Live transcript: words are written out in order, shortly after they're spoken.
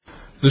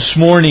This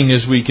morning,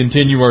 as we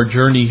continue our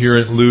journey here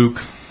at Luke,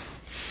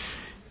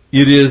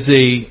 it is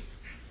a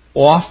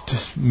oft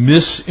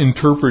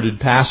misinterpreted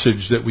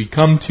passage that we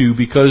come to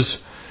because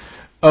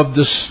of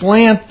the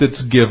slant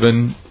that's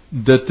given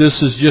that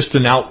this is just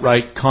an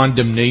outright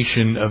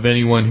condemnation of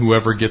anyone who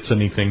ever gets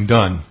anything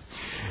done.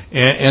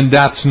 And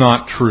that's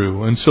not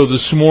true. And so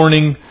this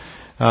morning,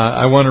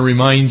 I want to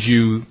remind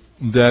you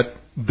that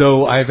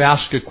though I've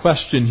asked a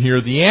question here,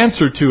 the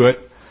answer to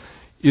it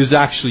is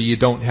actually you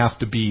don't have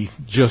to be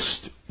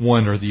just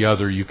one or the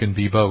other. You can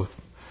be both.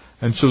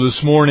 And so this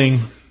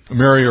morning,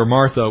 Mary or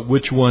Martha,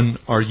 which one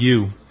are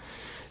you?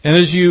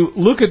 And as you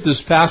look at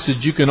this passage,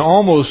 you can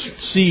almost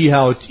see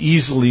how it's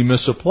easily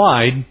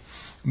misapplied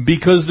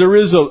because there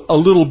is a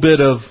little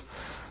bit of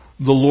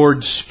the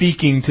Lord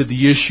speaking to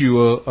the issue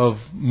of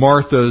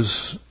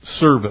Martha's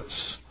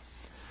service.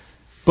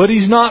 But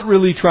He's not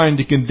really trying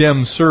to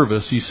condemn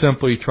service. He's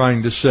simply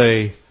trying to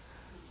say,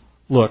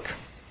 look,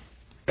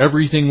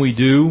 everything we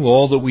do,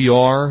 all that we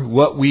are,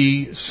 what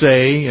we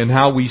say, and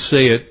how we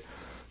say it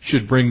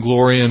should bring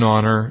glory and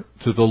honor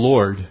to the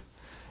Lord.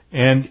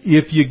 And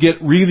if you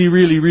get really,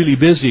 really, really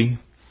busy,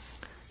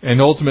 and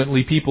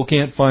ultimately people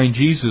can't find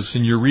Jesus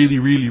in your really,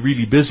 really,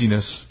 really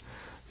busyness,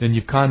 then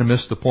you've kind of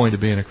missed the point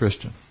of being a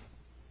Christian.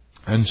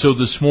 And so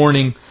this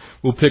morning,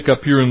 we'll pick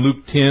up here in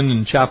Luke 10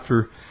 and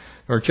chapter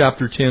 10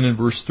 and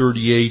verse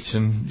 38,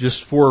 and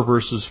just 4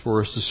 verses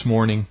for us this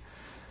morning.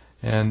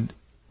 And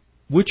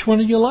which one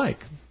do you like?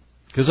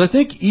 Because I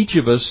think each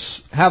of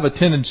us have a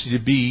tendency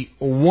to be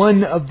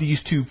one of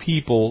these two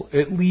people,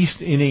 at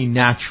least in a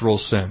natural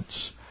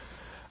sense.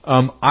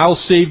 I'll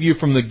save you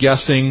from the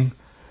guessing.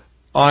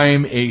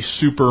 I'm a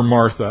super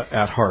Martha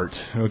at heart.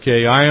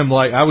 Okay, I'm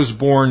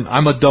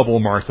a double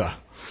Martha.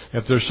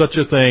 If there's such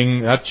a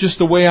thing, that's just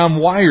the way I'm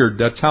wired.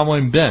 That's how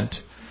I'm bent.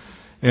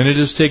 And it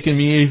has taken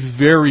me a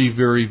very,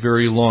 very,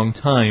 very long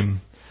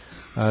time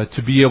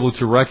to be able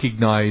to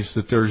recognize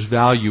that there's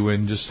value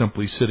in just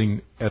simply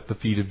sitting at the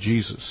feet of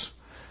Jesus.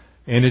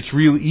 And it's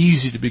real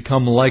easy to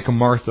become like a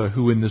Martha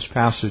who in this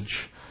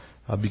passage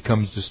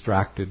becomes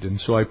distracted. And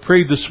so I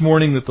pray this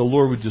morning that the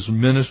Lord would just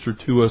minister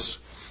to us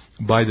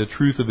by the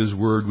truth of His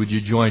Word. Would you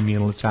join me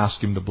and let's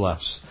ask Him to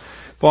bless.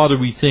 Father,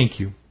 we thank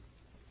You.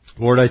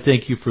 Lord, I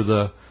thank You for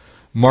the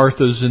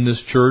Marthas in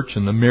this church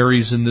and the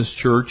Marys in this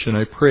church. And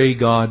I pray,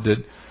 God,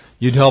 that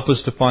You'd help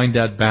us to find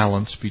that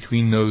balance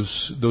between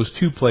those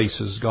two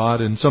places, God.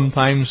 And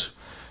sometimes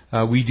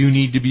we do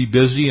need to be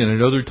busy, and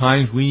at other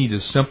times we need to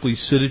simply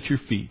sit at Your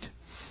feet.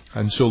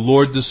 And so,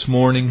 Lord, this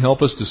morning,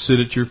 help us to sit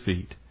at Your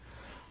feet.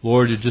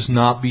 Lord, to just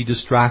not be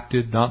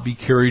distracted, not be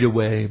carried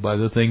away by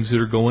the things that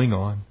are going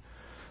on.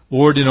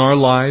 Lord, in our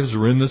lives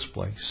or in this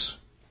place,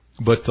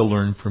 but to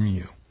learn from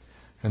You.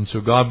 And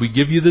so, God, we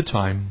give You the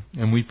time,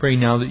 and we pray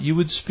now that You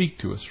would speak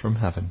to us from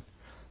heaven.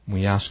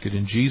 We ask it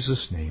in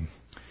Jesus' name.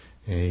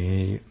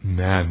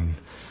 Amen.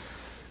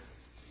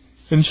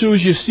 And so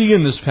as you see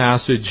in this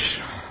passage,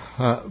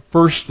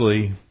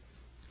 firstly,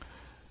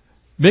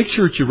 make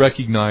sure that you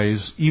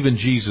recognize even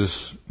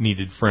Jesus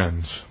needed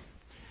friends.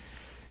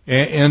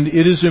 And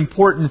it is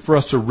important for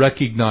us to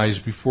recognize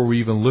before we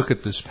even look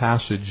at this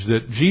passage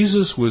that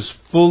Jesus was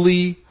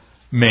fully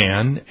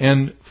man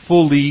and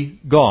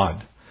fully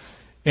God.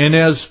 And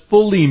as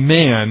fully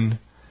man,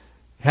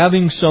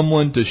 having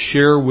someone to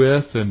share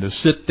with and to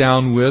sit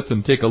down with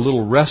and take a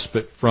little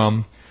respite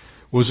from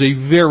was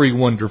a very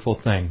wonderful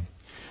thing.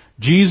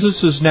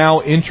 Jesus is now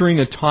entering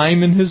a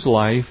time in His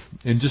life,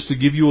 and just to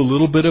give you a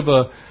little bit of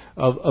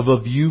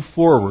a view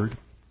forward,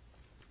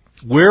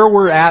 where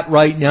we're at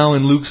right now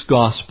in Luke's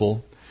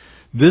Gospel,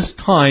 this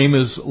time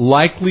is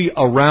likely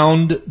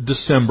around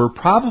December,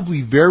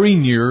 probably very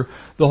near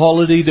the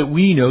holiday that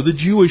we know, the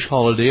Jewish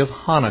holiday of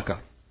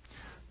Hanukkah.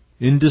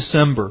 In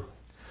December,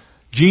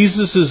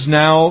 Jesus is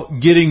now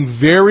getting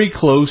very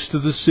close to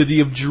the city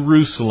of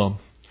Jerusalem.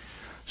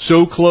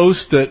 So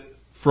close that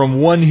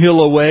from one hill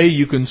away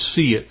you can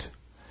see it.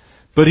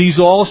 But He's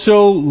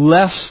also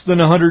less than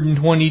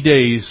 120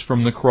 days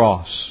from the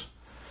cross.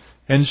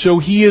 And so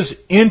He has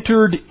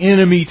entered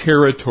enemy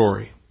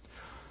territory.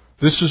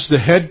 This is the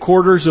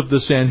headquarters of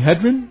the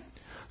Sanhedrin.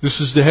 This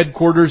is the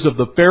headquarters of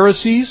the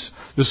Pharisees.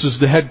 This is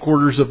the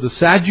headquarters of the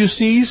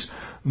Sadducees.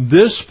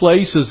 This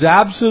place is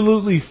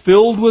absolutely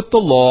filled with the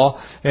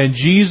law, and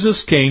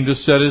Jesus came to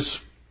set us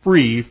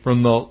free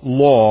from the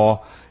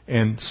law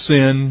and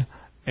sin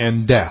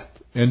and death.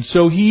 And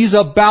so He's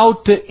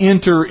about to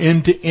enter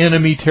into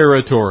enemy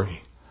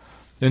territory.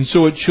 And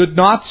so it should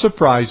not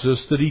surprise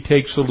us that He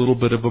takes a little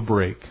bit of a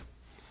break.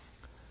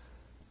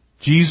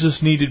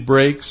 Jesus needed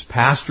breaks.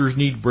 Pastors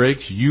need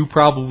breaks. You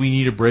probably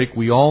need a break.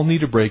 We all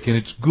need a break, and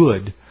it's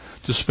good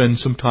to spend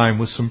some time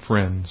with some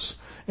friends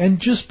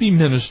and just be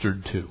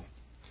ministered to.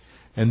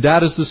 And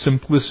that is the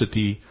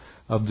simplicity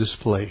of this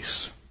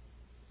place.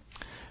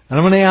 And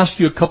I'm going to ask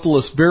you a couple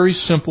of very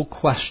simple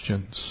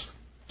questions.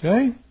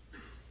 Okay?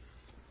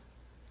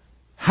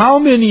 How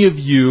many of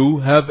you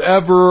have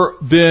ever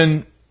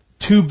been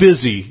too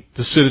busy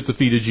to sit at the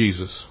feet of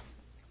Jesus?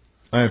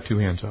 I have 2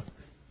 hands up.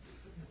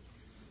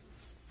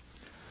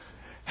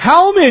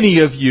 How many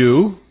of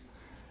you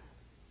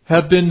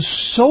have been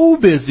so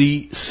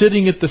busy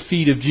sitting at the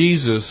feet of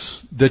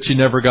Jesus that you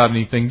never got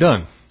anything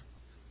done?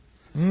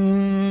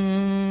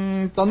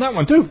 Done that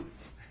one too.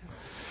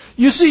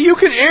 You see, you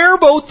can err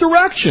both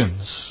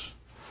directions.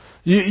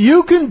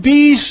 You can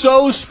be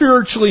so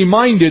spiritually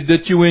minded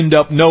that you end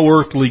up no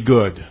earthly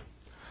good.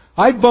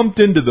 I've bumped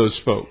into those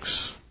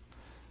folks.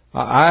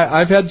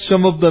 I've had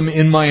some of them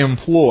in my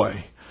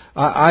employ.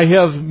 I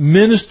have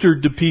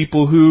ministered to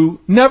people who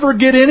never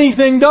get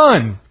anything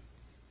done.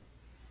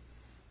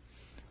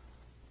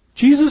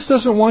 Jesus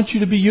doesn't want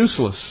you to be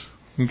useless.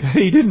 Okay?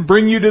 He didn't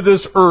bring you to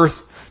this earth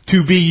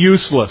to be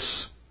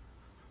useless.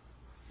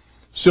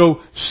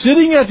 So,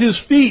 sitting at His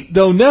feet,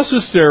 though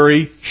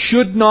necessary,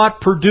 should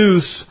not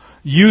produce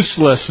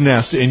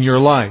uselessness in your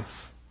life.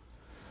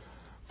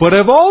 But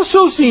I've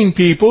also seen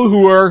people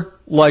who are,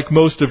 like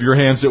most of your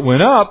hands that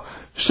went up,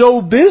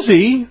 so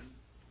busy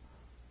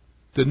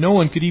that no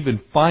one could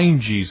even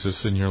find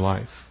Jesus in your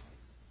life.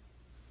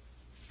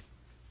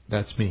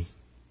 That's me.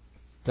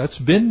 That's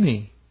been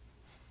me.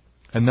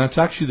 And that's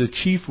actually the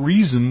chief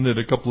reason that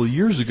a couple of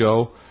years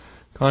ago,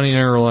 Connie and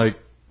I were like,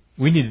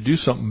 we need to do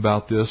something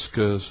about this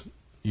because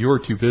you're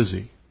too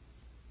busy.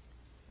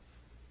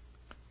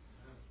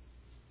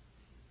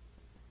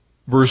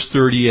 Verse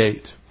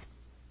 38.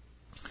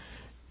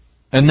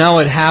 And now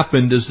it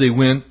happened as they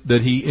went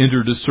that He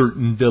entered a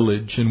certain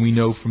village, and we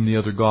know from the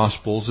other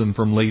Gospels and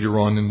from later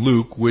on in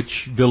Luke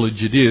which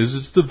village it is.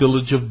 It's the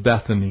village of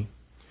Bethany.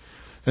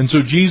 And so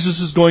Jesus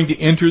is going to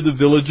enter the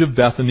village of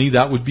Bethany.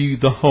 That would be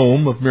the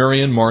home of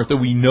Mary and Martha.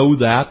 We know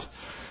that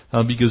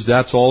because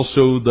that's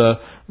also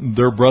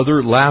their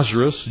brother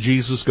Lazarus.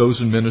 Jesus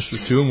goes and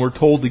ministers to, and we're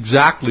told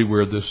exactly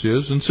where this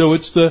is. And so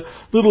it's the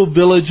little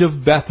village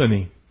of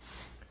Bethany.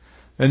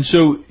 And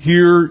so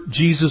here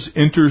Jesus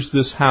enters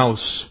this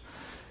house.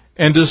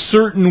 And a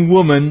certain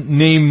woman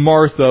named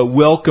Martha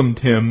welcomed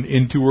Him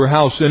into her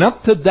house. And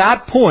up to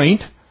that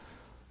point,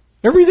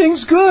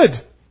 everything's good.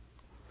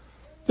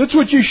 That's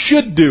what you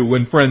should do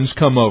when friends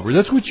come over.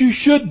 That's what you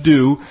should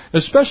do,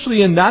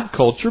 especially in that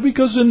culture,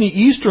 because in the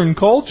Eastern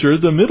culture,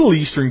 the Middle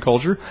Eastern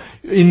culture,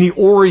 in the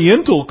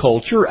Oriental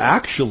culture,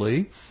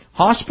 actually,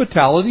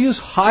 hospitality is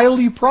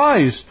highly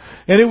prized.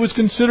 And it was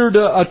considered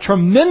a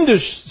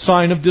tremendous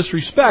sign of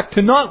disrespect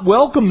to not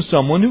welcome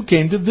someone who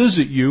came to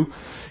visit you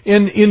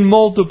in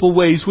multiple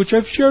ways, which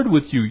I've shared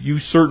with you. You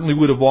certainly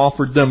would have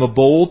offered them a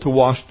bowl to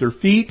wash their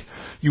feet.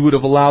 You would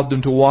have allowed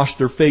them to wash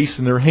their face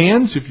and their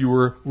hands. If you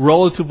were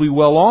relatively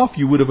well off,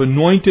 you would have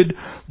anointed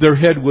their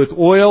head with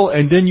oil,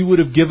 and then you would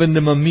have given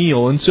them a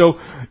meal. And so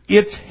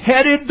it's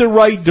headed the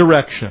right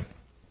direction.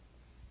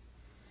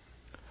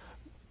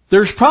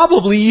 There's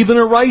probably even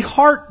a right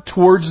heart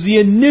towards the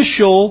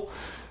initial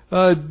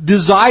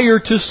desire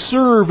to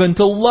serve and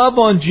to love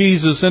on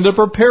Jesus and to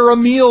prepare a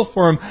meal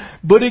for Him.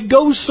 But it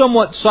goes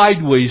somewhat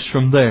sideways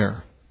from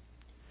there.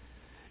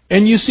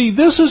 And you see,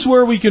 this is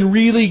where we can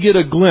really get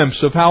a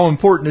glimpse of how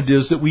important it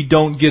is that we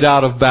don't get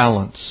out of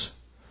balance.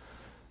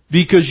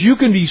 Because you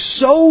can be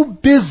so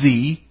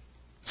busy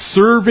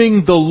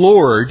serving the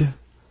Lord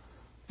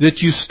that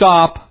you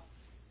stop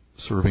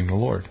serving the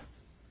Lord.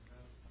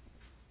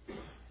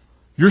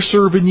 You're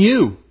serving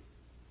you.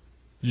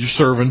 You're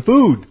serving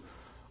food.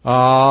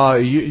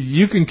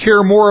 You can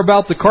care more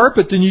about the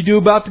carpet than you do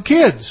about the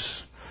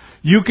kids.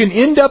 You can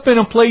end up in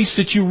a place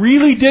that you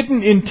really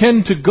didn't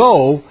intend to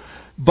go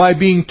by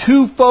being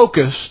too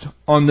focused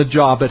on the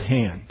job at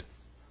hand.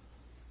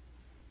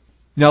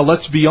 Now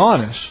let's be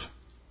honest.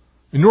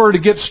 In order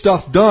to get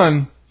stuff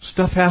done,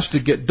 stuff has to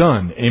get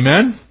done.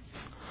 Amen?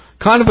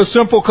 Kind of a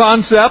simple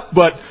concept,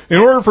 but in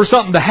order for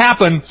something to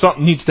happen,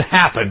 something needs to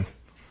happen.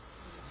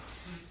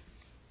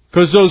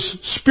 Because those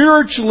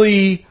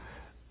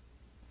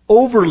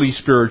overly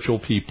spiritual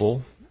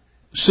people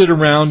sit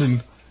around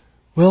and,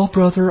 well,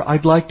 brother,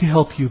 I'd like to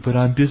help you, but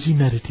I'm busy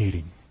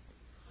meditating.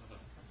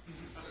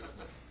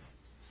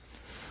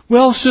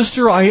 Well,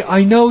 sister,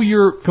 I know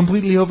you're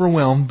completely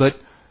overwhelmed, but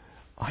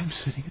I'm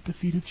sitting at the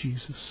feet of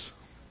Jesus.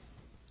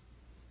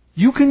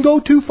 You can go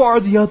too far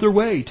the other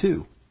way,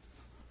 too.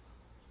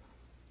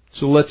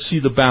 So let's see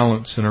the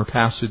balance in our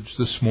passage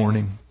this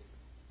morning.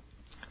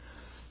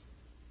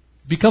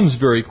 It becomes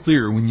very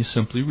clear when you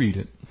simply read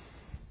it.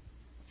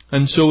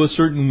 And so a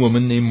certain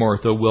woman named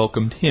Martha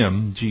welcomed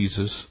Him,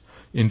 Jesus,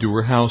 into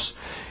her house.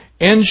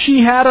 And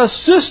she had a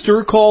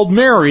sister called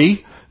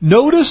Mary.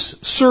 Notice,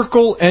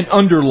 circle, and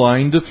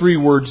underline the three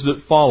words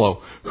that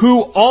follow.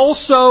 Who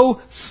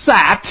also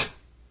sat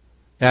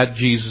at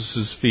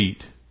Jesus'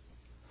 feet.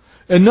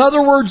 In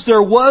other words,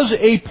 there was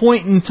a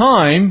point in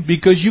time,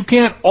 because you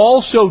can't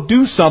also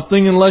do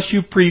something unless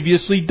you've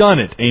previously done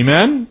it.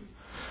 Amen?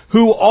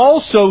 Who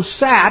also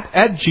sat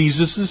at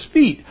Jesus'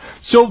 feet.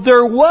 So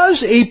there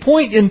was a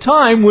point in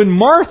time when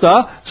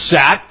Martha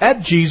sat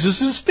at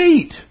Jesus'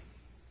 feet.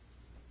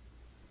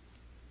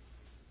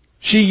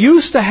 She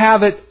used to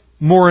have it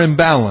more in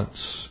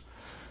balance.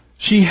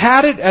 She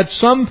had it at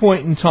some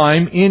point in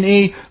time in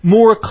a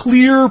more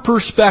clear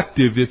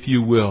perspective, if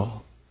you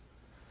will.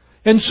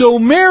 And so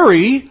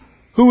Mary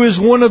who is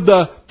one of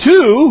the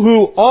two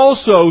who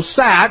also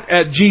sat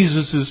at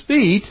Jesus'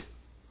 feet,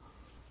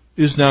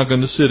 is now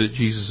going to sit at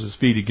Jesus'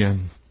 feet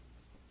again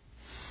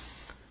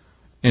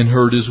and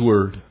heard His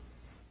word.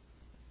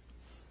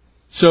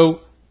 So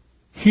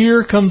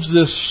here comes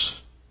this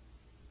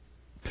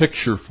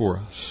picture for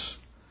us.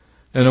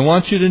 And I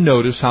want you to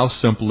notice how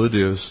simple it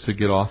is to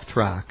get off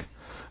track.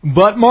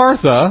 But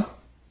Martha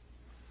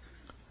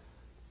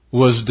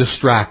was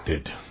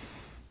distracted.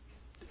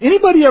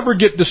 Anybody ever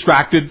get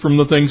distracted from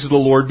the things of the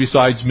Lord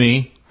besides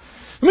me?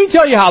 Let me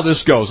tell you how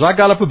this goes. I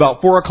got up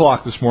about 4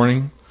 o'clock this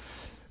morning.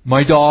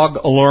 My dog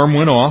alarm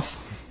went off.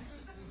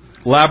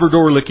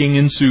 Labrador licking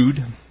ensued.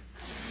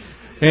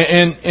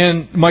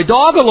 And my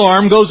dog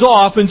alarm goes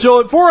off, and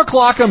so at 4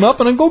 o'clock I'm up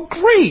and I go,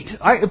 great!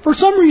 For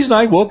some reason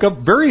I woke up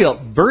very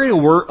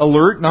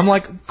alert, and I'm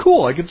like,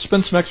 cool, I get to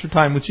spend some extra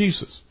time with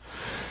Jesus.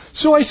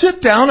 So I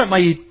sit down at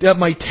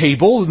my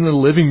table in the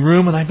living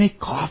room and I make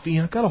coffee,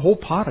 and I've got a whole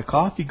pot of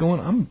coffee going.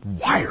 I'm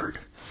wired.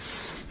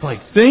 Like,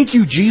 thank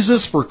you,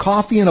 Jesus, for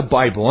coffee and a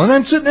Bible. And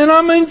I'm sitting and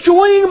I'm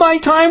enjoying my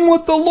time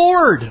with the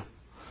Lord.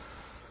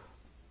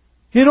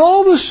 And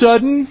all of a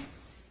sudden,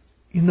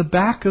 in the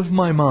back of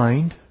my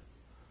mind,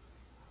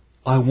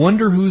 I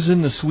wonder who's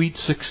in the Sweet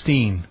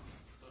 16.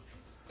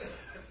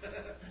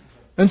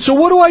 And so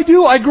what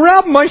do? I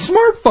grab my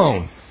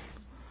smartphone.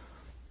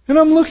 And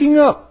I'm looking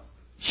up.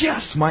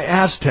 Yes, my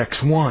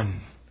Aztecs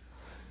won.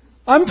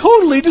 I'm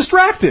totally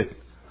distracted.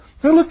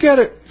 I look at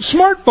it.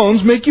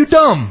 Smartphones make you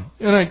dumb.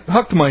 And I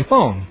hucked my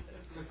phone.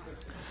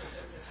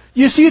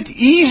 You see, it's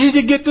easy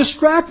to get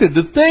distracted.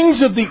 The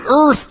things of the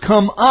earth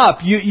come up.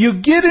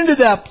 You get into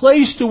that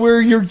place to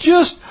where you're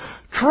just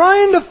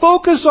trying to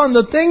focus on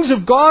the things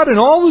of God, and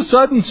all of a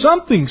sudden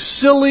something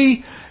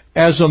silly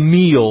as a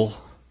meal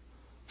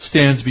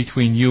stands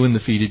between you and the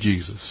feet of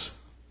Jesus.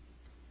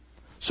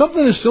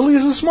 Something as silly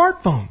as a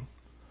smartphone.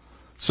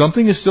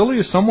 Something as silly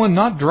as someone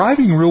not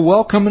driving real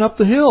well coming up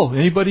the hill.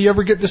 Anybody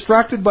ever get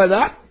distracted by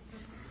that?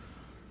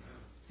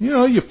 You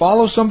know, you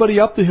follow somebody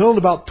up the hill at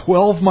about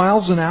 12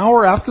 miles an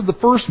hour. After the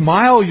first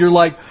mile, you're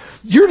like,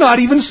 you're not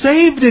even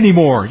saved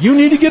anymore. You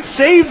need to get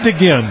saved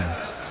again.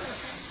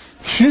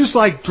 She's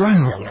like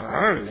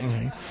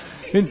driving.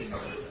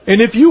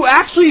 And if you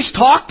actually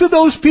talk to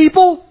those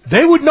people,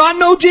 they would not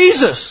know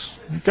Jesus.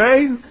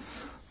 Okay?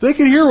 They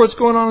could hear what's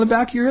going on in the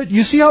back of your head.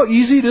 You see how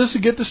easy it is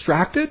to get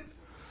distracted?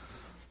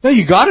 Now,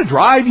 you got to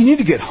drive. You need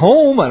to get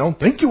home. I don't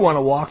think you want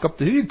to walk up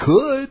there. You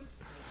could.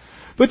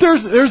 But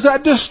there's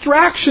that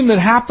distraction that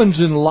happens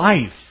in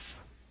life.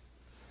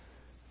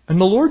 And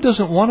the Lord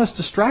doesn't want us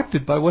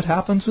distracted by what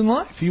happens in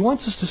life. He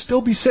wants us to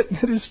still be sitting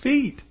at His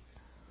feet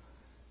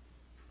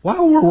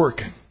while we're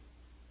working.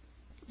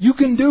 You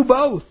can do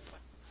both.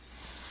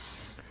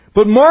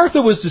 But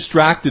Martha was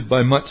distracted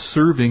by much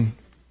serving.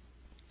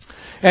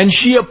 And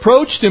she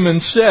approached Him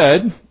and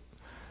said,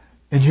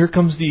 and here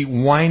comes the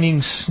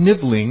whining,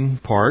 sniveling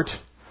part,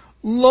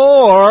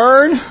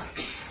 Lord,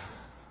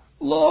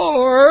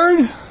 Lord,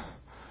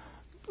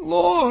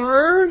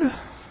 Lord,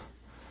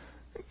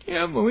 I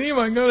can't believe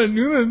I got to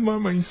do this by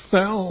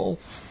myself.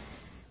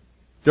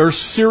 There's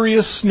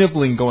serious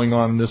sniveling going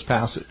on in this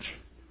passage.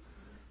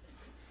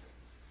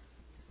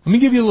 Let me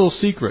give you a little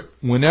secret.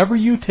 Whenever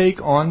you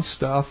take on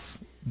stuff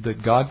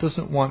that God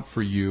doesn't want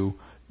for you,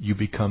 you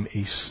become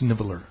a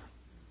sniveler,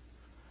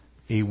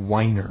 a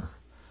whiner,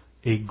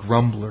 a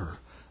grumbler,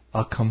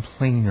 a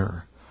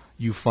complainer.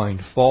 You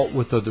find fault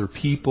with other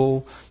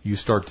people. You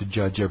start to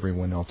judge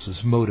everyone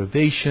else's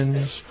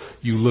motivations.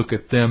 You look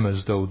at them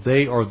as though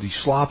they are the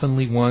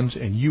slovenly ones,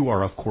 and you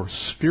are, of course,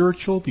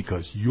 spiritual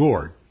because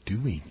you're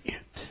doing it.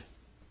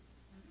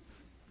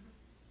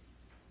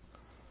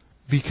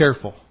 Be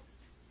careful.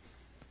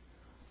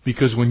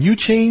 Because when you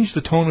change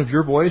the tone of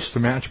your voice to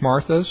match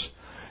Martha's,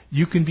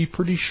 you can be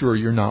pretty sure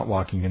you're not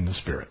walking in the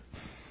Spirit.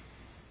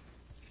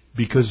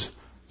 Because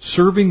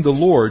serving the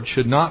Lord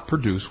should not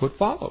produce what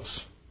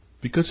follows.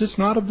 Because it's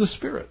not of the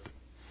Spirit.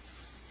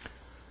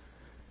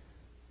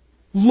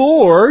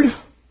 Lord,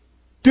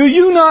 do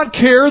you not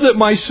care that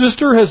my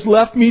sister has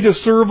left me to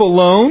serve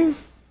alone?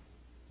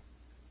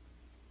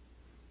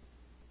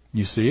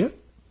 You see it?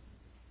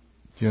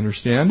 Do you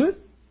understand it?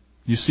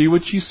 You see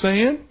what she's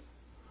saying?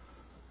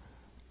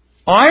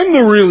 I'm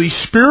the really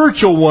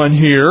spiritual one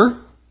here.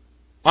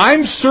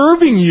 I'm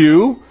serving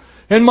you,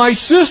 and my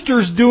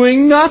sister's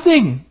doing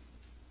nothing.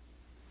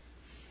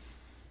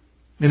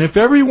 And if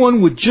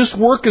everyone would just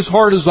work as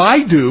hard as I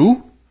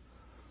do,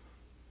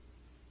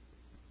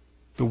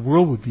 the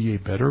world would be a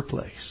better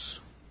place.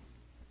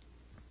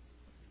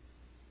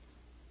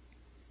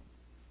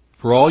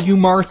 For all you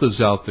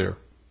Marthas out there,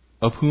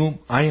 of whom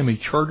I am a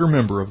charter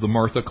member of the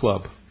Martha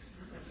Club,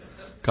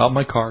 got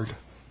my card.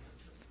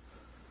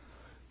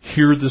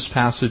 Hear this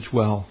passage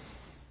well.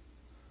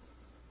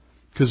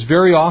 Because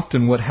very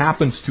often what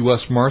happens to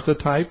us Martha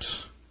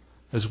types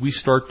is we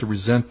start to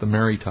resent the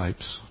Mary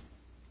types.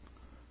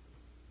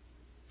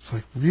 It's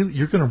like, really?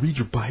 You're going to read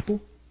your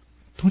Bible?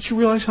 Don't you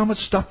realize how much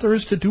stuff there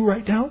is to do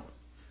right now?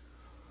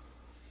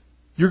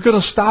 You're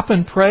going to stop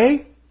and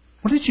pray?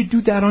 Why did you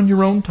do that on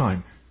your own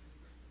time?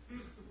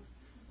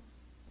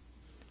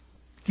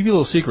 give you a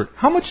little secret.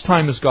 How much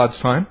time is God's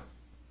time?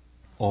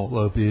 All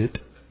of it.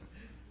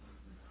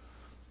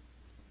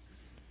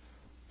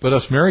 But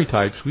us Mary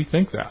types, we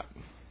think that.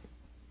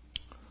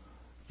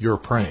 You're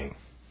praying.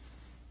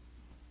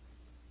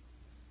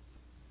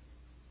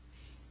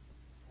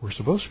 We're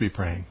supposed to be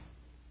praying.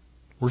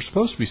 We're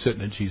supposed to be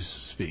sitting at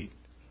Jesus' feet.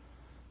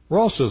 We're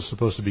also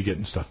supposed to be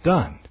getting stuff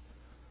done.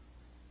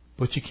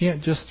 But you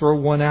can't just throw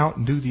one out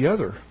and do the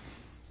other.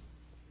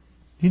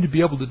 You need to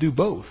be able to do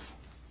both.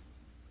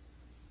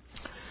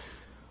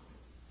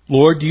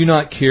 Lord, do you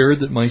not care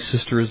that my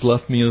sister has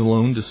left me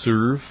alone to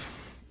serve?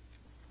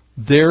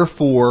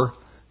 Therefore,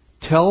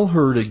 tell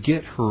her to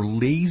get her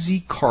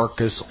lazy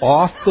carcass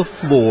off the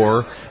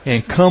floor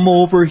and come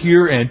over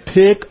here and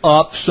pick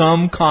up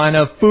some kind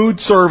of food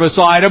service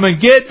item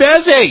and get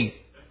busy.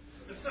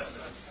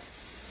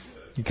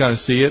 You kind of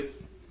see it?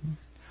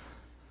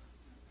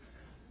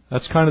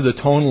 That's kind of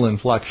the tonal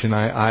inflection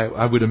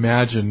I would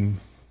imagine.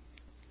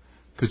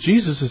 Because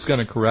Jesus is going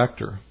to correct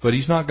her, but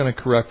He's not going to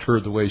correct her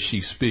the way she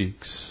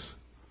speaks.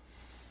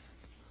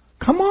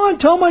 Come on,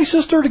 tell my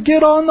sister to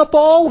get on the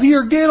ball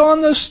here, get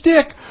on the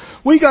stick.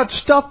 We got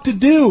stuff to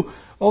do.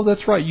 Oh,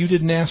 that's right, you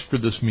didn't ask for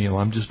this meal.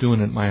 I'm just doing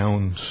it in my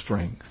own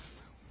strength.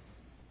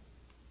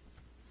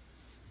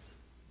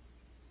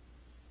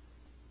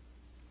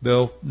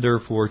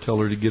 Therefore, tell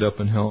her to get up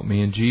and help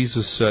me. And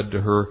Jesus said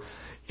to her,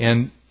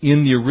 and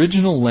in the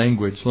original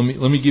language, let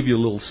me give you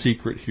a little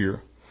secret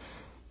here.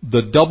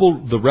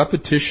 The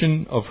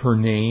repetition of her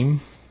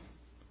name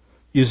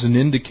is an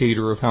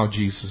indicator of how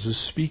Jesus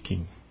is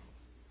speaking.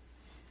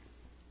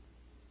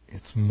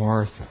 It's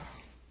Martha,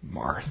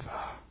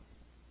 Martha,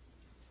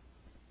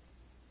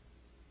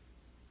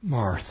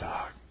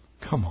 Martha.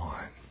 Come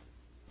on.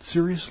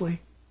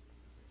 Seriously?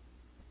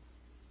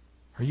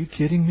 Are you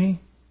kidding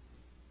me?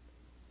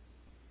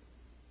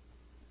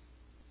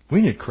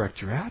 We need to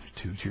correct your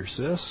attitude here,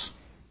 sis.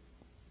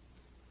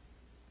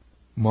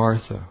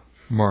 Martha,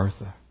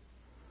 Martha,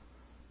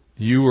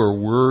 you are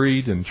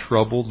worried and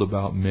troubled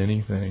about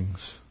many things.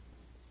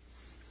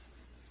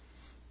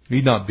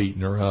 He's not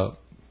beating her up.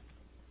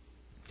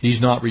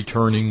 He's not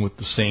returning with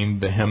the same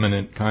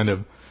vehement kind of,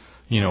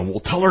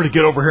 well, tell her to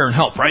get over here and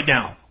help right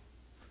now.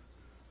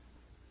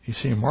 He's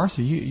saying,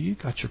 Martha, you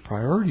got your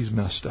priorities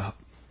messed up.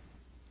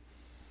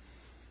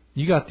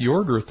 You got the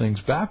order of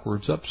things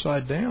backwards,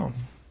 upside down.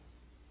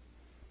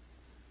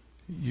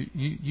 You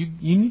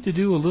need to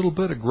do a little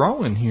bit of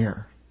growing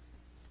here.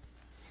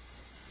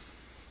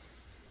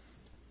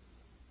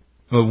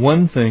 But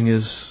one thing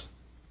is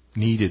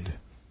needed.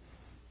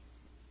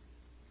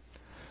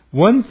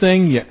 One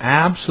thing you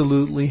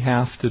absolutely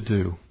have to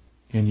do,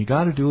 and you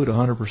got to do it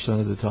 100%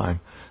 of the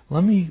time.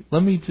 Let me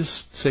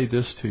just say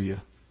this to you.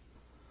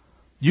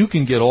 You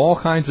can get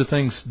all kinds of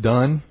things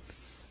done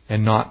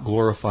and not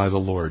glorify the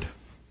Lord.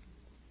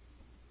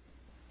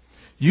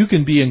 You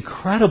can be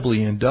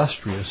incredibly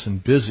industrious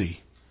and busy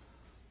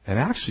and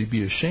actually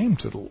be ashamed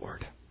to the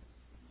Lord.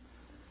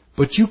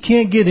 But you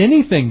can't get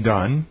anything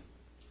done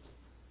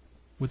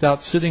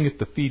without sitting at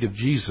the feet of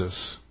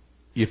Jesus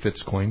if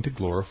it's going to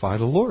glorify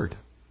the Lord.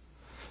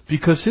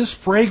 Because His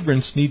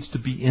fragrance needs to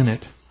be in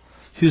it.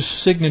 His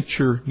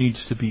signature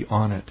needs to be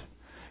on it.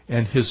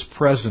 And His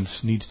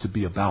presence needs to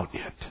be about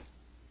it.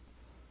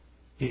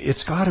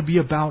 It's got to be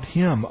about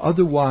Him.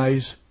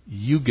 Otherwise,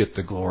 you get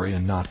the glory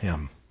and not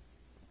Him.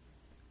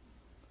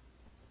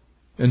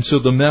 And so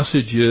the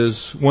message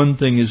is, one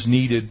thing is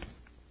needed.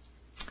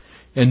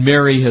 And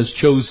Mary has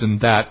chosen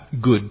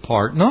that good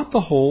part. Not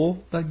the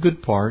whole, that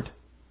good part.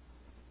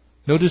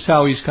 Notice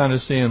how He's kind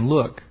of saying,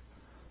 look,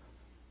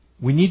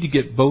 we need to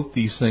get both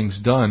these things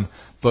done,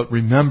 but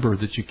remember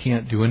that you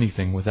can't do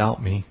anything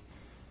without me.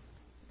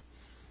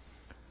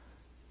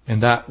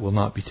 And that will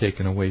not be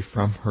taken away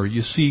from her.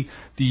 You see,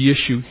 the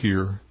issue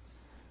here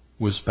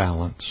was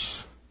balance.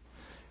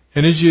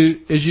 And as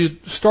you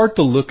start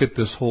to look at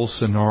this whole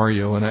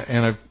scenario, and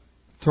I've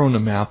thrown a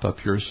map up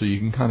here so you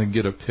can kind of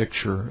get a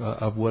picture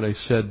of what I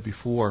said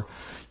before.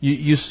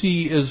 You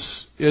see,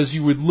 as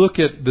you would look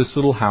at this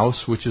little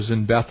house, which is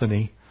in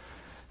Bethany,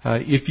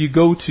 if you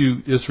go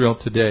to Israel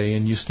today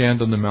and you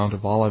stand on the Mount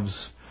of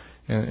Olives,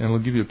 and I'll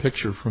give you a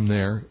picture from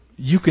there,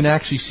 you can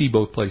actually see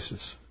both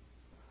places.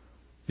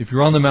 If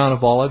you're on the Mount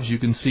of Olives, you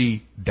can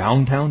see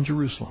downtown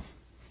Jerusalem.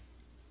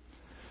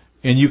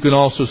 And you can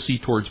also see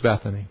towards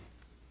Bethany.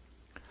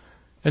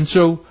 And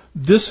so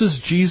this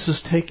is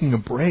Jesus taking a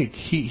break.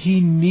 He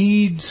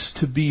needs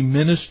to be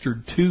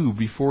ministered to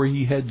before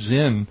He heads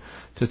in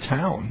to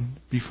town,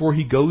 before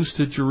He goes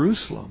to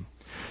Jerusalem.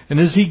 And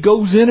as He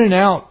goes in and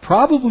out,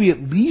 probably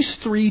at least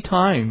 3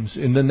 times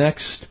in the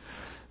next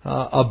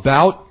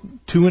about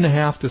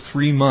 2.5 to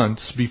 3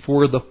 months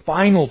before the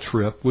final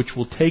trip, which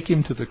will take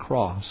Him to the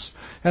cross,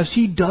 as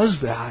He does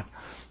that,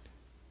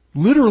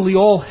 literally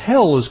all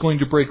hell is going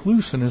to break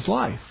loose in His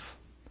life.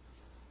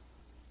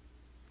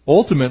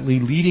 Ultimately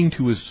leading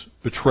to His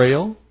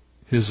betrayal,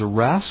 His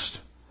arrest,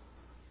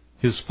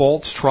 His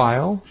false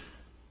trial,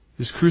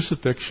 His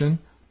crucifixion,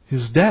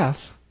 His death,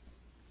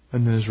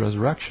 and then His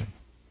resurrection.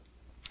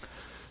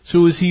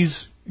 So as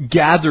He's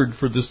gathered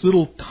for this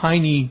little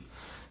tiny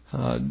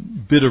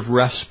bit of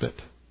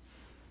respite.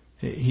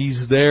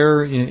 He's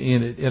there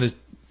at a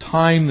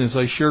time, as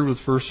I shared with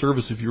First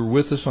Service. If you were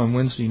with us on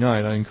Wednesday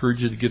night, I encourage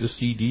you to get a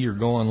CD or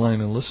go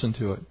online and listen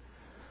to it.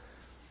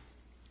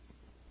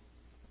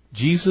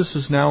 Jesus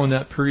is now in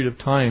that period of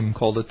time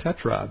called a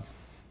tetrad.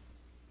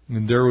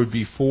 And there would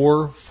be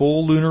 4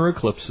 full lunar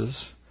eclipses.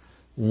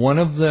 One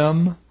of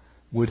them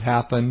would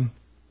happen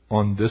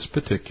on this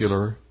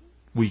particular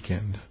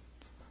weekend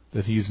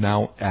that he's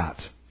now at.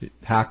 It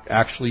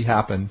actually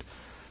happened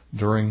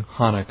during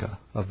Hanukkah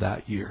of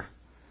that year.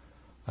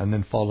 And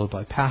then followed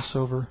by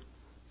Passover,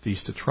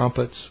 Feast of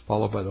Trumpets,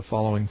 followed by the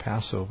following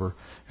Passover.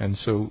 And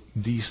so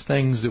these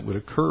things that would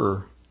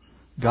occur,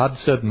 God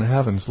said in the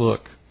heavens,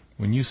 look,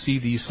 when you see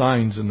these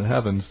signs in the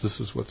heavens, this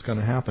is what's going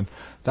to happen.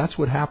 That's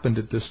what happened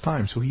at this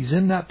time. So he's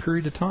in that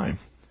period of time.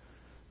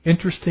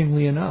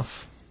 Interestingly enough,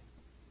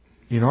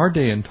 in our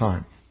day and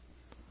time,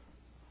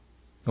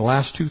 the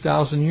last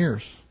 2,000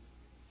 years,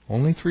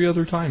 only 3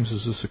 other times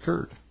has this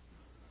occurred.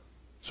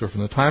 So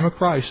from the time of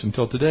Christ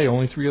until today,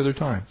 only 3 other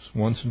times.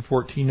 Once in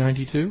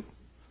 1492,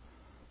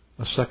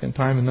 a second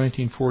time in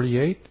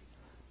 1948,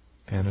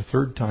 and a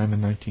third time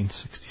in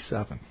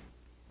 1967.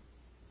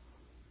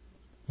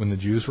 When the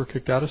Jews were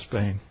kicked out of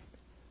Spain,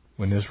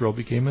 when Israel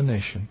became a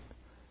nation,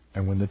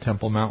 and when the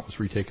Temple Mount was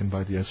retaken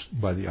by the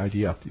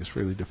IDF, the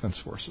Israeli Defense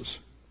Forces.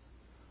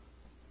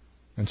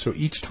 And so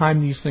each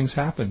time these things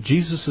happen,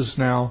 Jesus is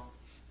now,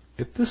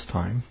 at this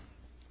time,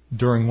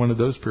 during one of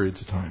those periods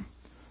of time.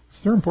 So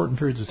they're important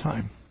periods of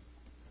time.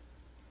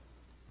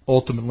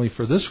 Ultimately,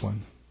 for this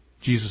one,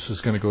 Jesus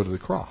is going to go to the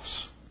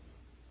cross.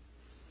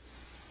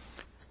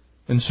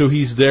 And so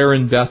he's there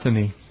in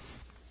Bethany.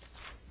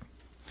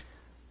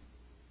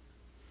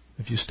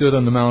 If you stood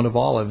on the Mount of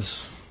Olives,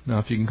 now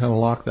if you can kind of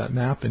lock that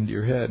map into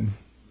your head,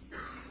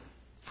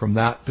 from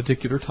that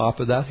particular top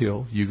of that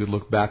hill, you could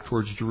look back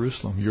towards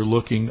Jerusalem. You're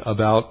looking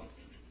about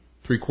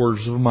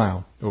 3/4 of a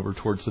mile over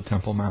towards the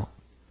Temple Mount.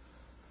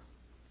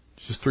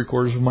 Just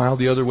 3/4 of a mile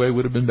the other way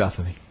would have been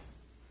Bethany.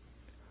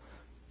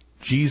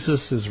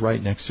 Jesus is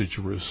right next to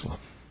Jerusalem,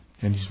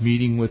 and he's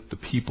meeting with the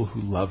people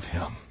who love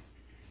him.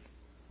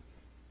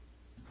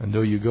 And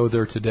though you go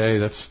there today,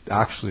 that's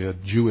actually a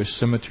Jewish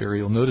cemetery.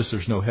 You'll notice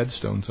there's no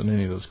headstones on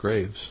any of those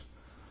graves.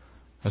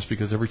 That's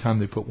because every time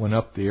they put one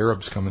up, the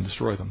Arabs come and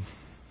destroy them.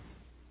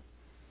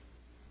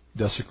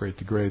 Desecrate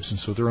the graves, and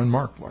so they're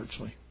unmarked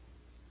largely.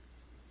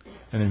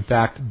 And in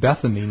fact,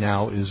 Bethany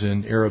now is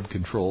in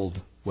Arab-controlled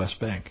West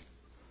Bank.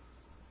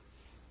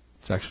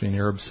 It's actually an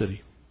Arab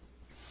city.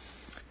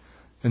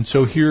 And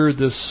so here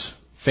this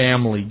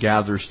family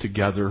gathers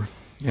together.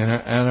 And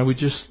I would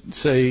just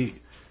say,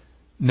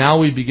 now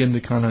we begin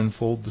to kind of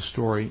unfold the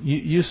story.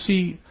 You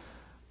see,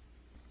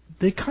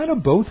 they kind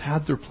of both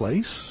had their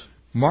place.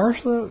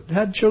 Martha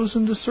had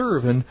chosen to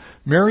serve, and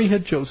Mary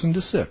had chosen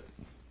to sit.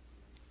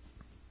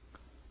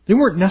 They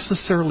weren't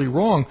necessarily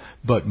wrong,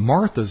 but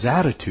Martha's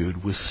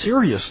attitude was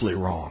seriously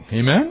wrong.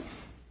 Amen?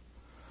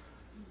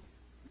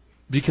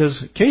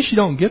 Because, in case you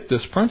don't get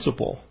this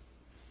principle,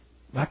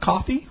 that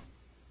coffee,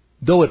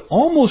 though it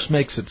almost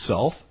makes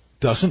itself,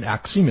 doesn't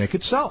actually make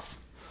itself.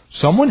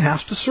 Someone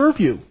has to serve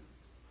you.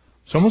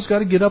 Someone's got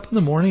to get up in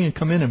the morning and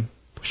come in and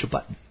push a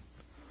button.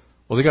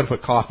 Well, they got to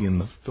put coffee in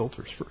the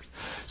filters first.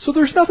 So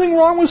there's nothing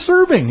wrong with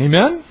serving.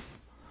 Amen?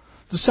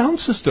 The sound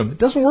system, it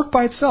doesn't work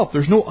by itself.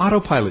 There's no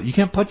autopilot. You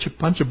can't punch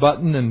a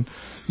button and,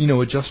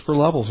 adjust for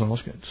levels. And all.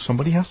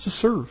 Somebody has to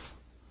serve.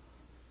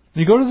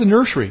 When you go to the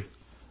nursery,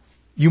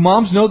 you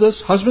moms know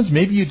this. Husbands,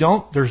 maybe you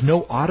don't. There's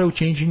no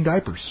auto-changing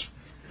diapers.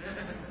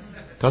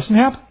 Doesn't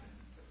happen.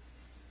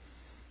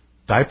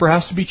 Diaper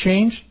has to be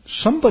changed.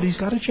 Somebody's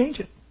got to change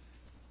it.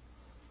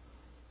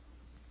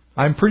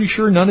 I'm pretty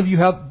sure any of you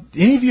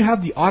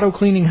have the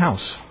auto-cleaning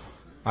house.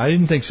 I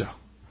didn't think so.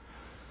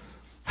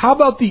 How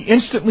about the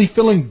instantly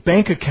filling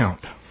bank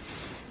account?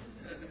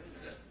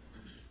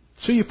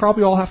 So you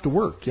probably all have to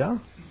work, yeah?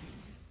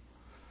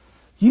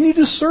 You need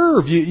to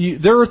serve.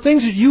 There are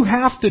things that you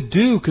have to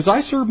do, because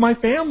I serve my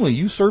family.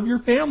 You serve your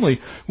family.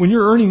 When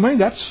you're earning money,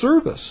 that's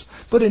service.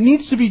 But it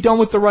needs to be done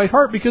with the right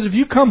heart, because if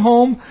you come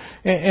home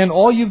and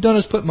all you've done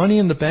is put money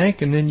in the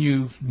bank and then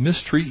you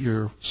mistreat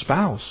your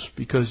spouse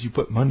because you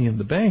put money in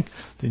the bank,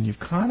 then you've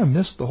kind of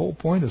missed the whole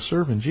point of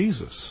serving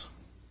Jesus.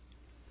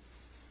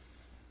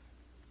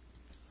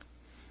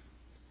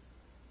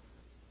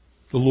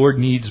 The Lord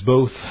needs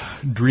both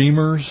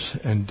dreamers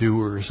and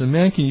doers. And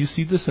man, can you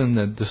see this in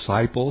the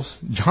disciples?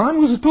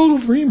 John was a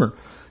total dreamer.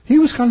 He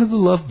was kind of the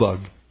love bug.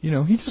 He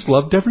just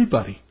loved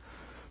everybody.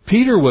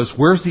 Peter was,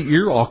 where's the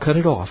ear? I'll cut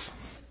it off.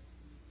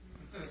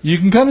 You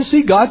can kind of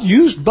see God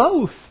used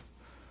both.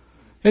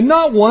 And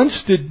not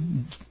once did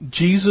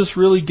Jesus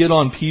really get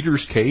on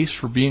Peter's case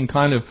for being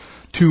kind of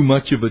too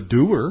much of a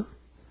doer.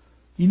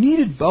 You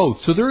needed both.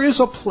 So there is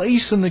a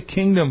place in the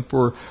kingdom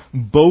for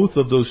both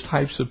of those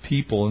types of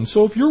people. And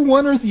so if you're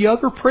one or the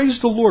other, praise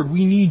the Lord,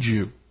 we need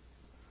you.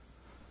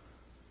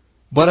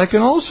 But I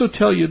can also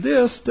tell you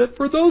this, that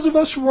for those of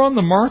us who are on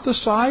the Martha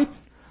side,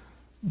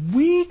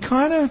 we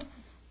kind of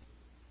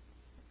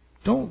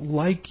don't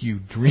like you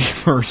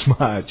dreamers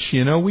much.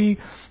 We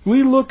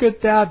look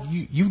at that.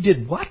 You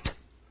did what?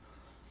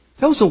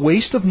 That was a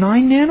waste of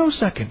 9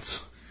 nanoseconds.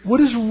 What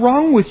is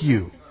wrong with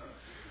you?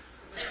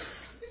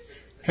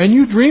 And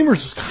you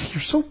dreamers, God,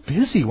 you're so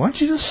busy. Why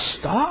don't you just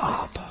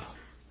stop?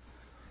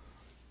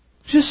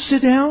 Just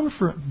sit down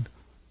for...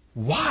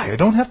 Why? I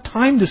don't have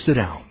time to sit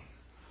down.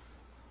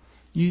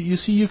 You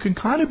see, you can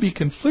kind of be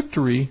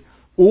conflictory,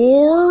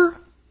 or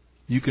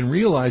you can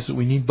realize that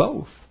we need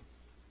both.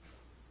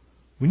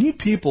 We need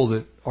people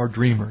that are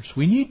dreamers.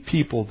 We need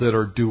people that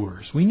are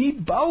doers. We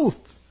need both.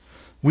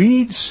 We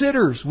need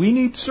sitters. We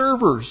need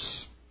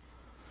servers.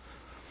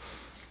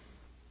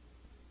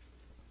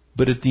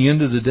 But at the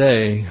end of the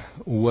day,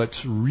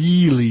 what's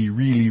really,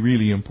 really,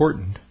 really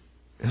important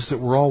is that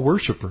we're all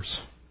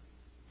worshipers.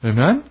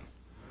 Amen?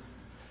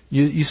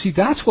 You see,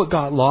 that's what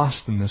got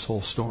lost in this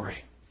whole story.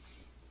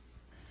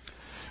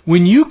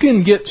 When you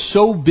can get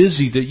so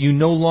busy that you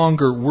no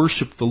longer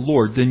worship the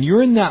Lord, then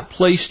you're in that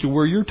place to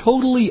where you're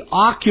totally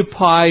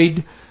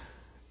occupied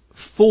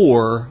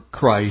for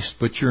Christ,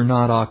 but you're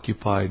not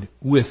occupied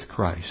with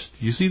Christ.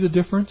 You see the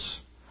difference?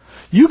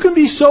 You can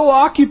be so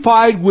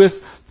occupied with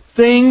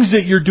things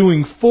that you're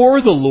doing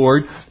for the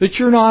Lord that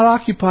you're not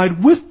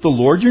occupied with the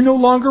Lord. You're no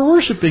longer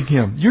worshiping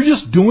Him. You're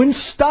just doing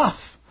stuff.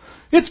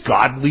 It's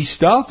godly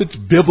stuff. It's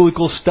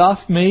biblical stuff,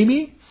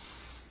 maybe.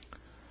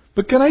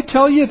 But can I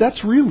tell you,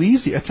 that's real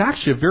easy. It's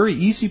actually a very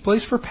easy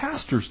place for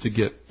pastors to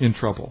get in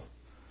trouble.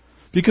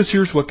 Because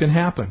here's what can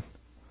happen.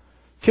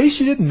 In case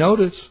you didn't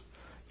notice,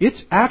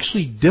 it's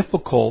actually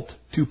difficult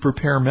to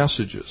prepare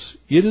messages.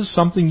 It is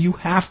something you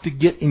have to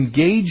get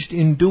engaged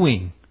in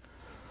doing.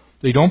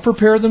 They don't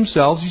prepare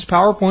themselves. These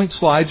PowerPoint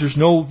slides, there's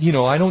no,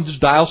 I don't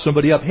just dial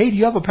somebody up. Hey, do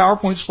you have a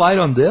PowerPoint slide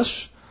on this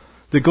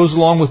that goes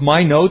along with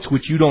my notes,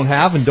 which you don't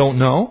have and don't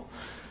know?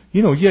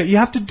 You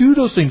have to do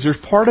those things. There's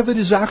part of it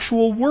is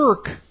actual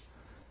work.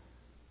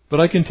 But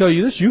I can tell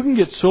you this, you can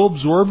get so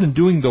absorbed in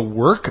doing the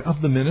work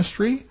of the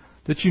ministry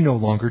that you no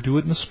longer do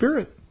it in the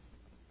Spirit.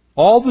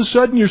 All of a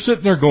sudden you're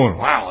sitting there going,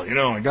 wow,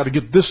 I got to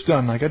get this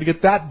done, I got to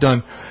get that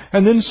done.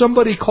 And then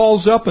somebody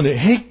calls up and,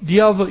 hey, do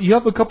you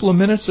have a couple of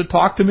minutes to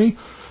talk to me?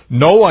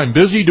 No, I'm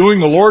busy doing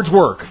the Lord's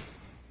work.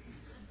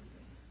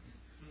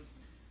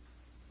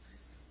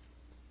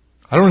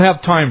 I don't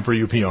have time for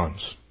you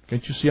peons.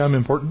 Can't you see I'm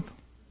important?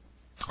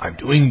 I'm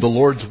doing the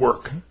Lord's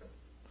work.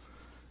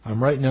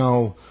 I'm right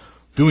now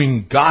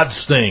doing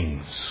God's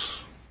things.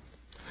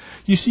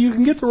 You see, you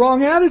can get the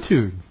wrong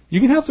attitude. You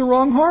can have the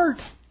wrong heart.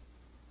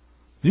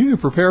 You can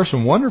prepare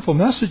some wonderful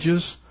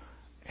messages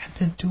and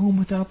then do them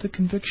without the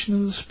conviction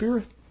of the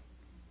Spirit.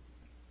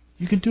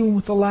 You can do them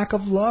with the lack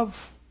of love.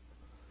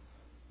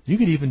 You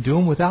could even do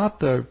them without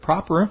the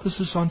proper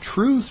emphasis on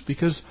truth,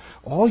 because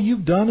all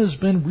you've done has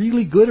been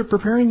really good at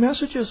preparing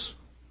messages.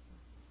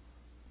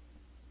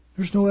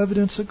 There's no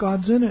evidence that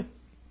God's in it.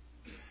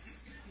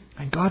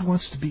 And God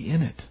wants to be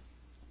in it.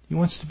 He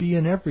wants to be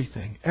in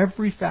everything,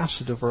 every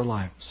facet of our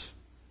lives.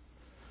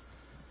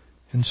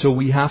 And so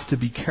we have to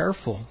be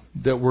careful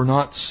that we're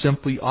not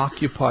simply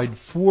occupied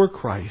for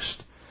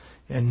Christ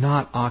and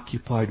not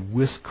occupied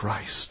with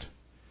Christ.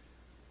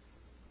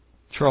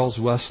 Charles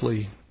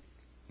Wesley,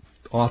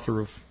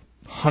 author of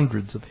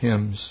hundreds of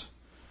hymns,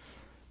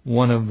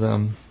 one of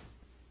them,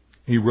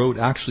 he wrote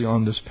actually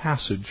on this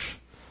passage,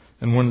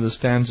 and one of the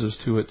stanzas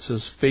to it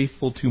says,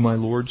 "Faithful to my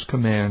Lord's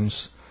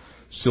commands,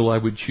 still I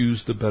would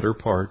choose the better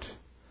part,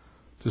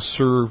 to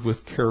serve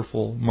with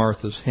careful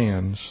Martha's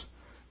hands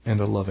and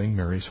a loving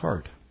Mary's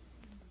heart."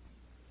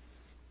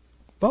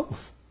 Both.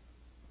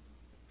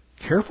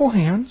 Careful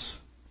hands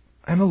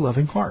and a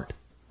loving heart.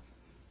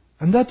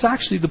 And that's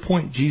actually the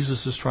point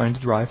Jesus is trying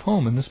to drive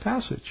home in this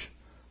passage.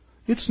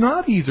 It's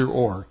not either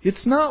or.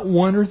 It's not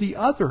one or the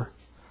other.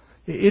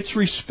 It's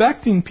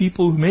respecting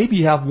people who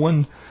maybe have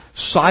one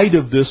side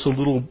of this a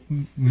little,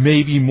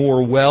 maybe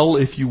more well,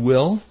 if you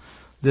will,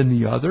 than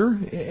the other.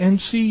 And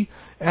see,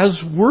 as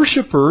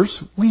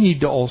worshipers, we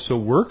need to also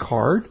work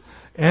hard.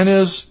 And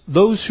as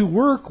those who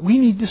work, we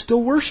need to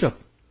still worship.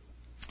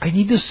 I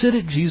need to sit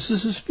at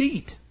Jesus'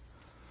 feet.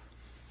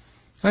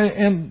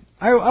 And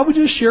I would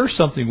just share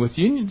something with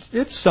you.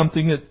 It's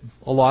something that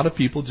a lot of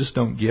people just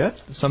don't get.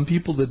 Some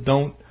people that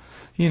don't,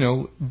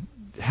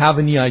 have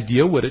any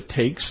idea what it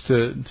takes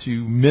to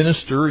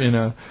minister in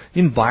an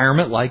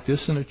environment like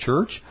this in a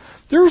church.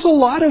 There's a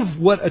lot of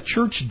what a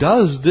church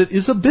does that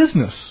is a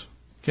business.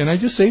 Can I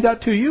just say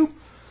that to you?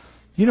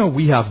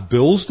 We have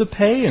bills to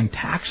pay and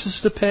taxes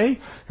to pay.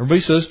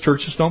 Everybody says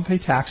churches don't pay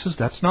taxes.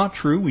 That's not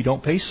true. We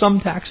don't pay some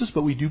taxes,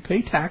 but we do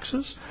pay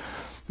taxes.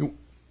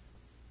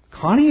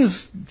 Connie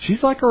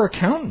she's like our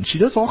accountant. She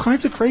does all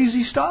kinds of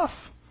crazy stuff.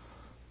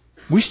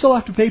 We still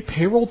have to pay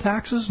payroll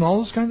taxes and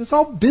all those kinds of... It's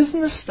all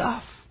business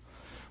stuff.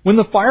 When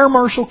the fire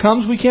marshal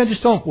comes, we can't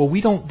just tell him, well,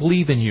 we don't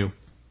believe in you.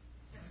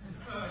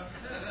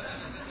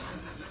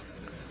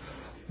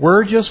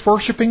 We're just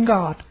worshiping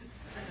God.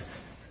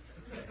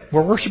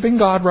 We're worshiping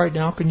God right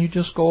now. Can you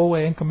just go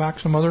away and come back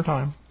some other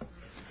time?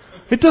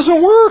 It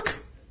doesn't work.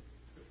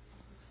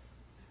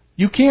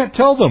 You can't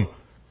tell them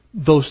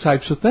those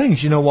types of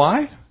things. You know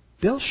why?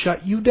 they'll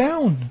shut you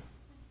down.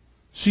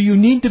 So you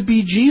need to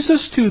be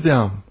Jesus to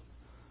them.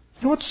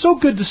 You know, it's so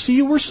good to see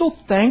you. We're so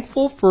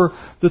thankful for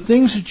the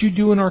things that you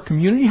do in our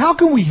community. How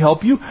can we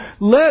help you?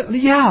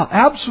 Yeah,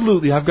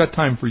 absolutely. I've got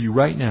time for you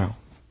right now.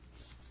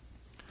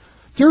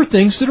 There are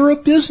things that are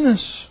a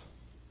business.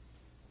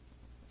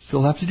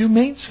 Still have to do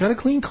maintenance, got to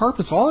clean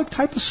carpets, all that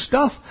type of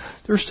stuff.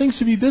 There's things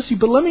to be busy.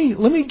 But let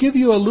me give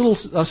you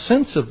a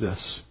sense of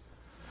this.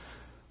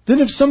 Then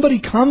if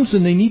somebody comes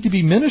and they need to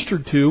be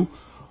ministered to,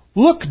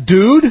 look,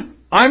 dude,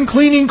 I'm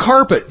cleaning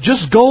carpet.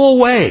 Just go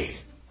away.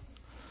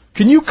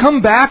 Can you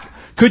come back?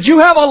 Could you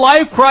have a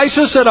life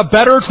crisis at a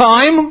better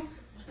time?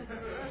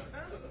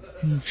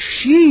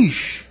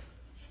 Sheesh.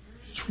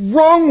 What's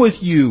wrong with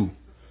you?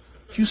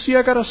 You see,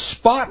 I got a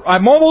spot.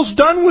 I'm almost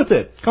done with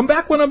it. Come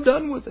back when I'm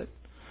done with it.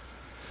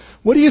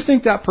 What do you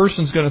think that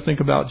person's going to think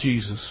about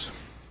Jesus?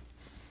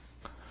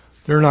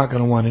 They're not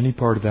going to want any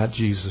part of that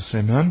Jesus.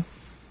 Amen?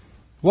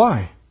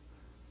 Why?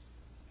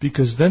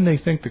 Because then they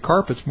think the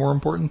carpet's more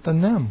important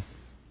than them.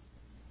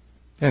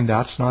 And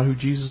that's not who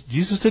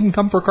Jesus didn't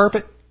come for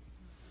carpet.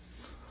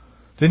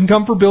 Didn't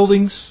come for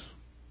buildings.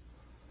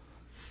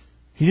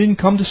 He didn't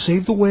come to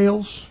save the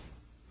whales.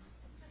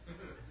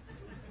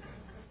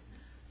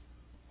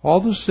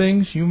 All those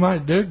things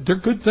they're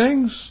good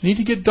things. Need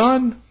to get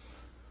done.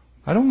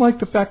 I don't like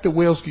the fact that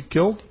whales get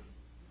killed.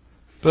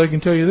 But I can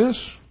tell you this.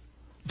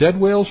 Dead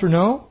whales or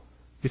no,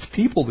 it's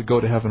people that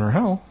go to heaven or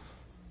hell.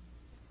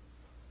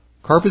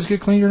 Carpets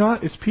get cleaned or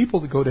not, it's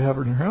people that go to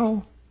heaven or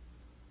hell.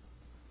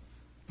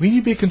 We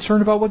need to be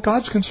concerned about what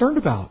God's concerned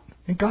about.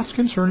 And God's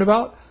concerned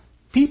about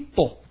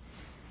people.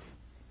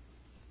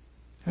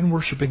 And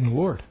worshiping the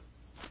Lord.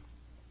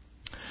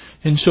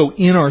 And so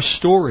in our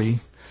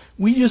story,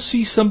 we just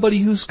see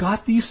somebody who's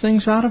got these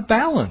things out of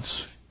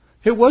balance.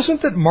 It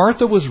wasn't that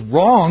Martha was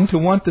wrong to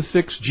want to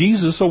fix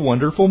Jesus a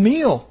wonderful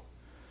meal.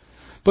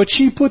 But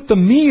she put the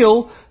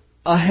meal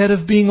ahead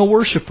of being a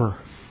worshiper.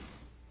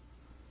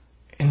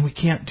 And we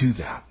can't do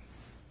that.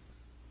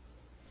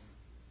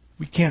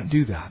 We can't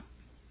do that.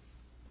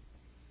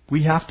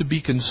 We have to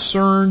be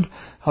concerned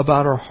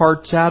about our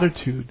heart's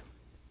attitude.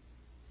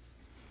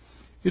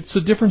 It's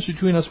the difference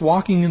between us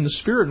walking in the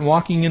Spirit and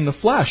walking in the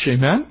flesh.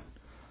 Amen?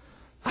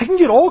 I can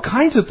get all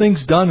kinds of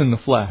things done in the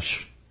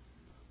flesh.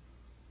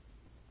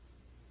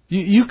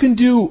 You can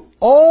do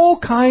all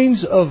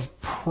kinds of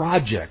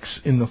projects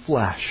in the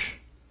flesh.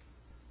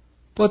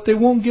 But they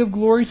won't give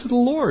glory to the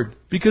Lord.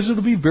 Because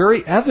it'll be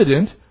very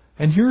evident.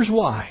 And here's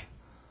why.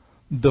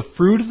 The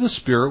fruit of the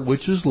Spirit,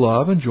 which is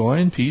love and joy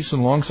and peace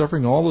and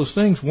long-suffering, all those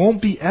things,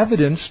 won't be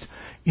evidenced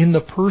in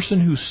the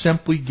person who's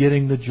simply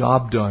getting the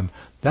job done.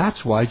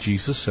 That's why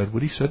Jesus said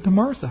what He said to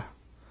Martha.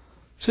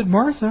 He said,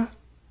 Martha,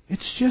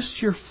 it's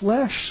just your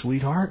flesh,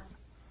 sweetheart.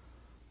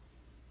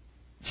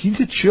 You need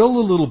to chill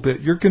a little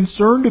bit. You're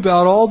concerned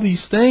about all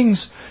these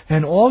things,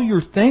 and all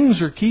your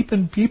things are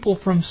keeping people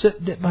from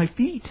sitting at my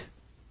feet.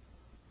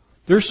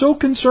 They're so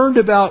concerned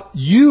about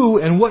you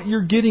and what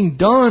you're getting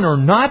done or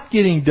not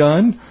getting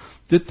done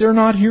that they're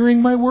not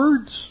hearing my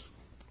words.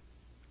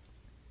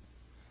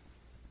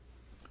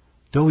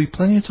 There'll be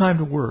plenty of time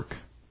to work,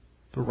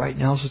 but right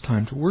now's the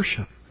time to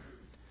worship.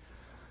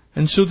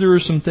 And so there are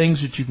some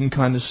things that you can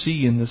kind of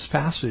see in this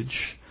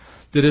passage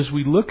that as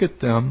we look at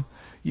them,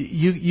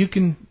 you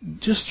can,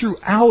 just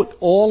throughout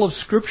all of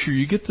Scripture,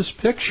 you get this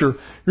picture.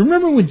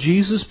 Remember when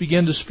Jesus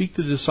began to speak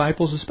to the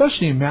disciples,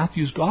 especially in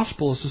Matthew's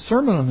Gospel, as the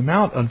Sermon on the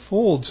Mount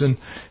unfolds, and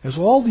as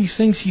all these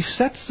things, He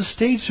sets the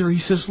stage there. He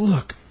says,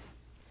 look,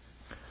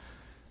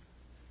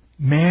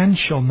 man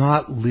shall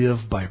not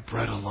live by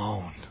bread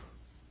alone,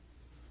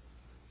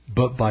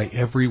 but by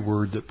every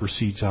word that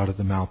proceeds out of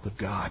the mouth of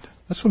God.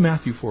 That's what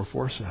Matthew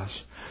 4:4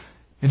 says.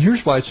 And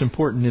here's why it's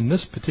important in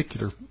this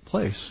particular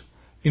place.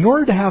 In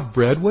order to have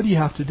bread, what do you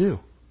have to do?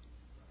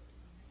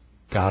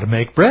 Got to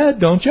make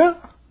bread, don't you?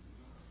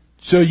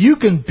 So you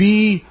can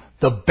be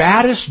the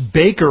baddest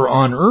baker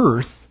on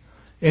earth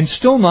and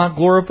still not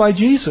glorify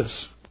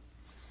Jesus.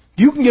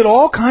 You can get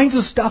all kinds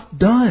of stuff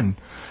done.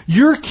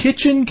 Your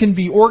kitchen can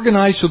be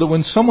organized so that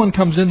when someone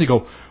comes in, they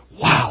go,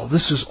 wow,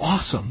 this is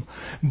awesome.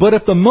 But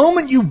if the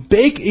moment you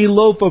bake a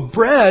loaf of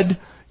bread,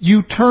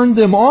 you turn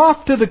them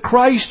off to the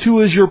Christ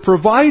who is your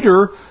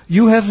provider,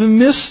 you have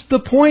missed the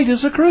point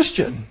as a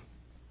Christian.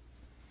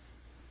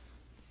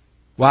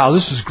 Wow,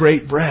 this is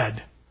great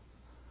bread.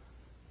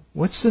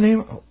 What's the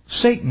name? Oh,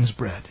 Satan's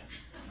bread.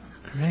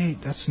 Great,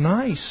 that's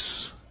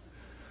nice.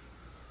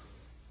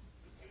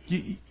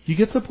 You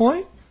get the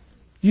point?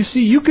 You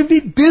see, you can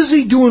be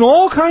busy doing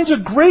all kinds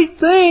of great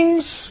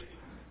things,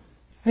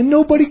 and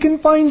nobody can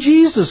find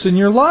Jesus in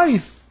your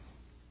life.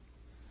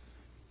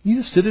 You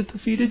just sit at the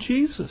feet of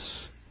Jesus.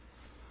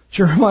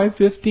 Jeremiah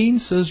 15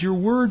 says, your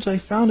words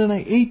I found and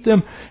I ate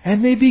them,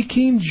 and they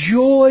became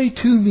joy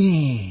to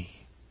me.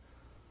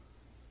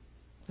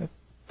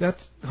 That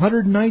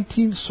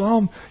 119th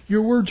Psalm,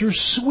 your words are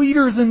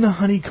sweeter than the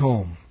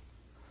honeycomb.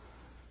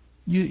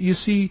 You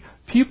see,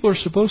 people are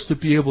supposed to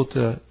be able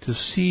to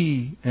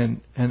see and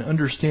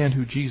understand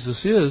who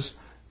Jesus is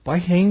by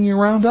hanging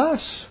around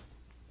us.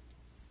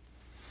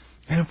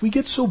 And if we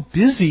get so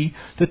busy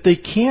that they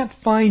can't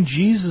find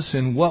Jesus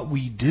in what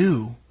we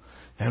do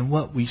and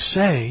what we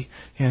say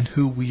and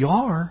who we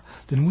are,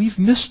 then we've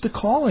missed the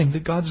calling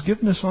that God's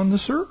given us on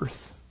this earth.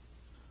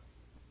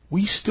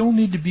 We still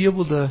need to be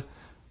able to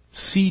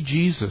see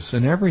Jesus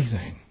in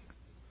everything.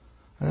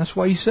 And that's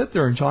why He said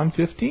there in John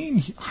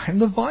 15, I'm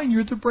the vine,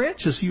 you're the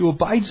branches. He who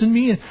abides in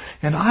me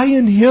and I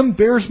in Him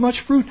bears much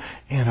fruit.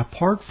 And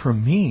apart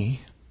from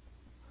me,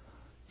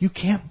 you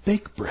can't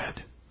bake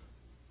bread.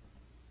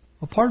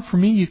 Apart from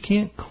me, you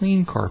can't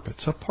clean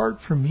carpets. Apart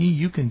from me,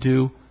 you can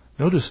do,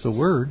 notice the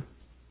word,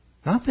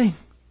 nothing.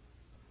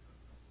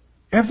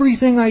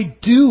 Everything I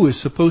do is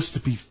supposed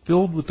to be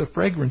filled with the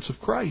fragrance of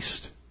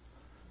Christ.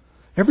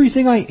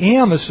 Everything I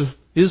am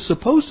is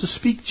supposed to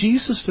speak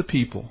Jesus to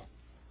people.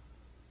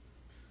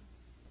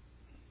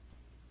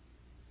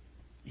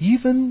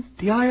 Even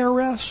the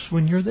IRS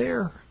when you're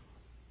there.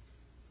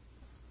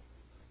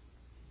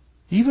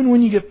 Even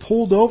when you get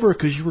pulled over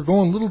because you were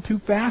going a little too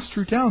fast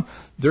through town,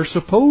 they're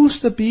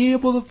supposed to be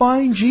able to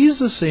find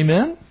Jesus,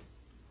 amen?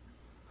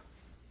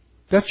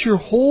 That's your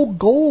whole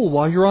goal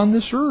while you're on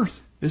this earth,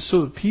 is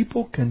so that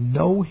people can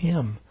know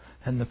Him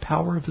and the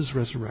power of His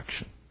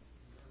resurrection.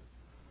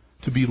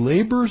 To be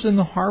laborers in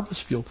the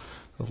harvest field.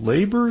 The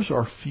laborers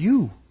are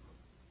few.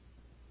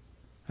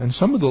 And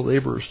some of the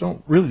laborers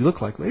don't really look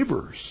like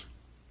laborers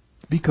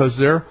because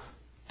they're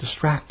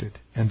distracted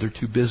and they're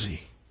too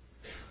busy.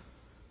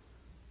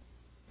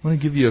 I want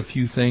to give you a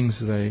few things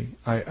that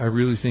I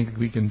really think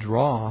we can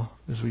draw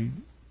as we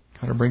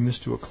kind of bring this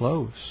to a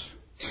close.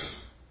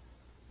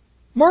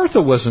 Martha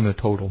wasn't a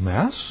total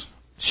mess.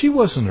 She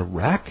wasn't a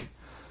wreck.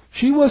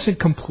 She wasn't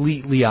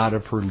completely out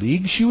of her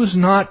league. She was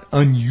not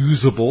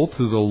unusable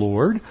to the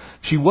Lord.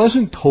 She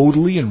wasn't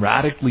totally and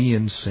radically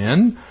in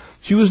sin.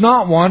 She was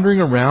not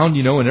wandering around,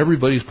 and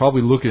everybody's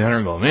probably looking at her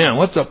and going, man,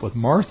 what's up with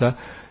Martha?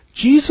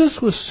 Jesus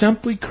was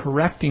simply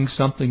correcting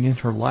something in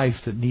her life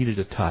that needed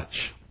a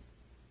touch.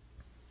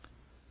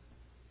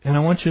 And I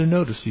want you to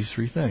notice these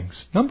three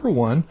things. Number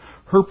one,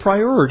 her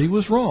priority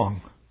was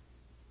wrong.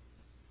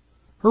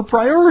 Her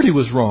priority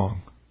was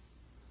wrong.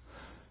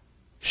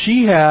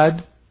 She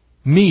had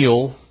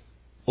meal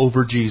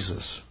over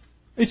Jesus.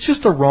 It's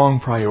just a wrong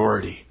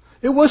priority.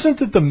 It wasn't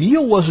that the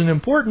meal wasn't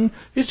important.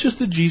 It's just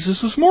that Jesus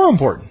was more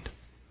important.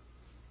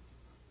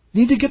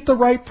 You need to get the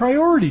right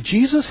priority.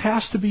 Jesus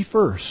has to be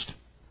first.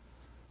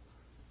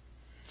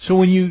 So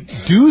when you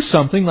do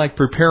something like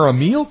prepare a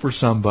meal for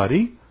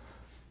somebody,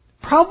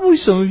 probably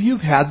some of you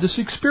have had this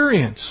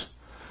experience.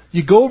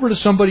 You go over to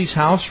somebody's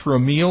house for a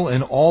meal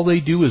and all they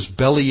do is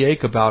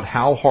bellyache about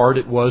how hard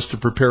it was to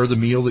prepare the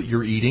meal that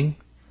you're eating.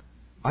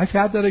 I've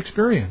had that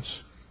experience.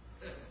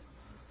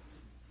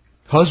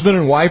 Husband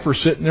and wife are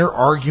sitting there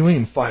arguing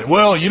and fighting.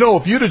 Well,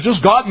 if you'd have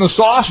just gotten the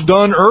sauce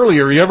done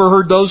earlier, you ever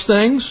heard those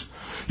things?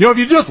 If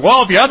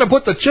you had to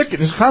put the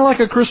chicken, it's kind of like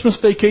a Christmas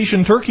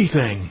vacation turkey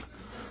thing.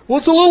 Well,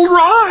 it's a little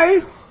dry.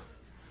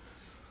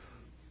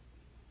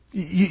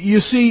 You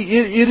see,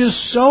 it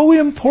is so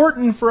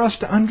important for us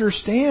to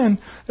understand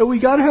that we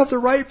got to have the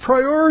right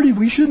priority.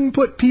 We shouldn't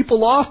put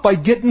people off by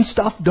getting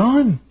stuff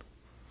done.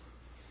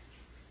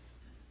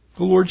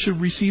 The Lord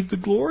should receive the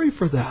glory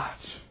for that.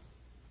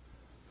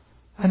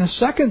 And a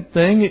second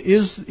thing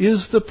is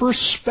the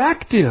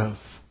perspective.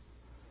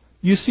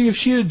 You see, if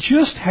she had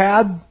just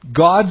had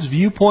God's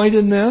viewpoint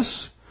in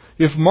this,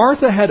 if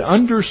Martha had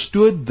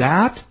understood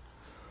that,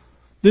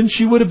 then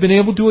she would have been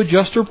able to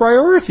adjust her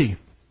priority.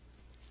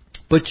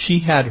 But she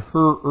had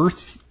her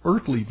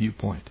earthly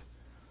viewpoint.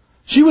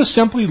 She was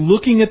simply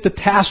looking at the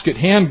task at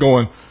hand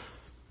going,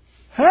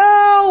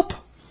 help!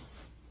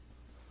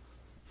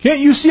 Can't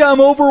you see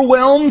I'm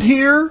overwhelmed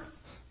here?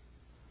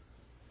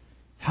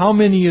 How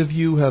many of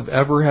you have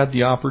ever had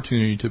the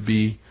opportunity to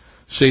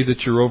say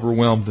that you're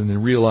overwhelmed and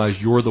then realize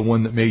you're the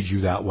one that made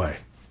you that way?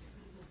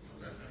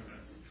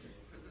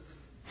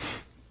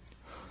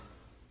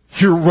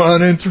 You're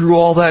running through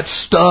all that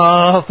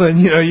stuff and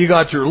you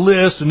got your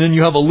list and then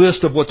you have a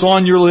list of what's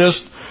on your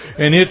list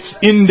and it's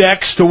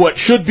indexed to what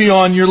should be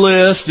on your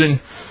list and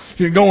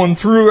you're going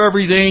through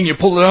everything, you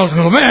pull it out and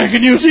go, man,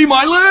 can you see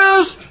my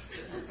list?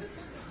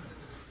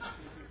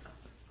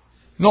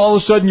 And all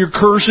of a sudden you're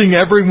cursing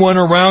everyone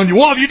around you.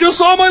 Well, you just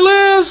saw my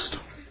list.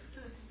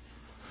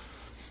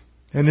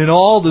 And then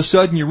all of a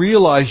sudden you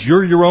realize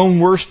you're your own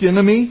worst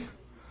enemy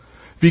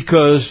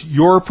because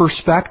your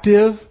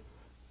perspective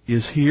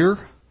is here.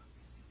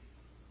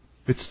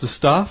 It's the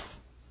stuff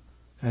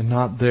and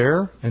not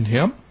there and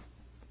Him.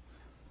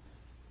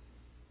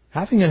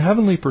 Having a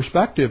heavenly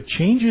perspective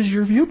changes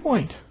your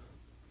viewpoint.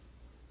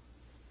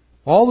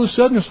 All of a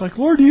sudden it's like,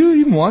 Lord, do you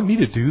even want me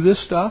to do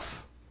this stuff?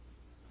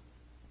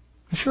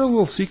 I share a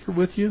little secret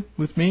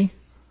with me.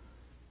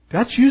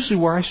 That's usually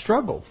where I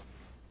struggle.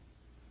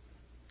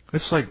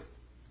 It's like,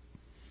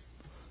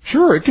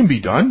 sure, it can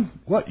be done.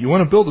 What, you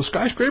want to build a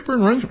skyscraper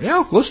and run?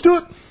 Yeah, let's do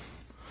it.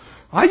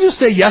 I just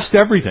say yes to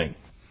everything.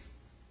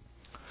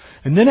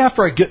 And then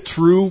after I get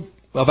through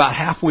about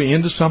halfway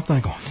into something,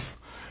 I go,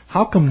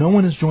 how come no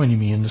one is joining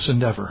me in this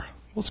endeavor?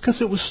 Well, it's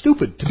because it was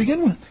stupid to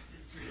begin with.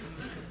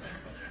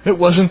 It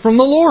wasn't from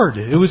the Lord.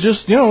 It was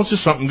just, it's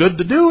just something good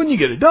to do, and you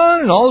get it done,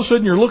 and all of a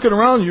sudden you're looking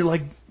around and you're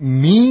like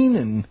mean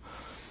and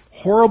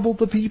horrible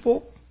to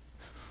people.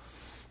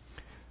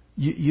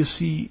 You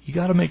see, you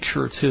got to make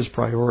sure it's His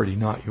priority,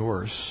 not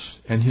yours,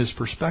 and His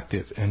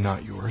perspective, and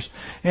not yours.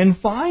 And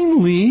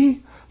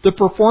finally, the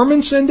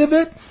performance end of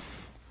it,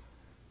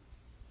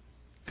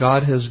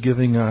 God has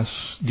given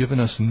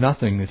us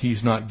nothing that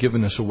He's not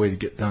given us a way to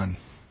get done.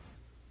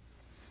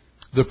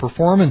 The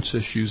performance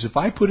issues, if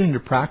I put into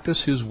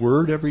practice His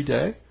Word every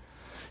day,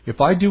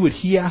 if I do what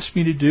He asks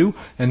me to do,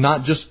 and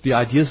not just the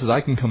ideas that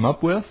I can come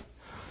up with,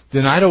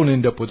 then I don't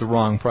end up with the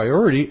wrong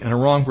priority and a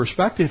wrong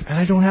perspective, and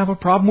I don't have a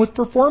problem with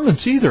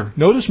performance either.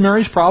 Notice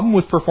Mary's problem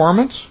with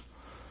performance?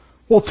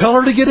 Well, tell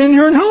her to get in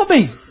here and help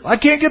me. I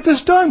can't get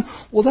this done.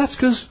 Well, that's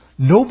because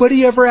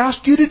nobody ever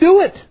asked you to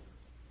do it.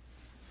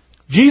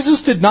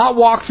 Jesus did not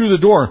walk through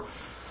the door.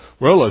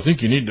 Well, I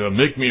think you need to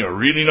make me a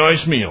really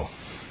nice meal.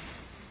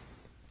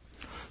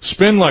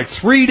 Spend like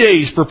 3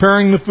 days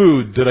preparing the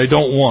food that I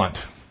don't want.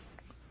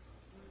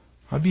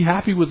 I'd be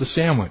happy with a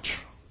sandwich.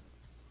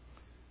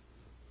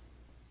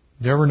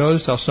 You ever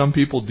notice how some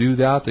people do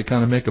that? They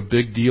kind of make a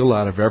big deal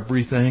out of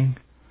everything.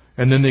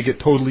 And then they get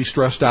totally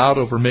stressed out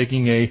over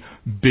making a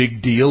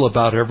big deal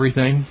about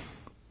everything.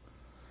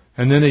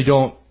 And then they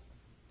don't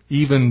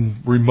even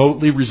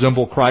remotely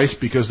resemble Christ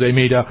because they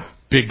made a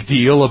big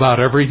deal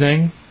about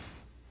everything.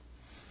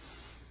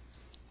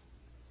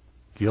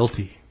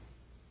 Guilty.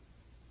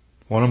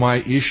 One of my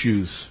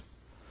issues.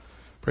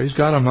 Praise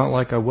God, I'm not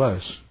like I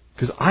was.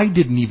 Because I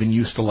didn't even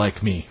used to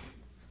like me.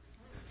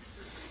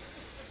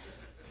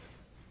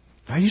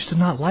 I used to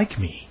not like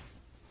me.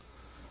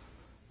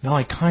 Now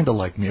I kind of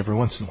like me every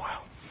once in a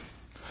while.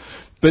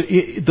 But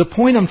the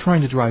point I'm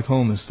trying to drive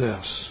home is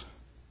this.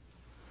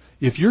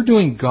 If you're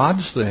doing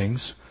God's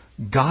things,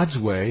 God's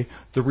way,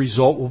 the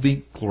result will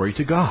be glory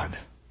to God.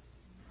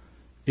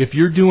 If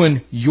you're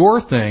doing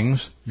your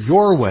things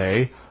your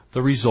way,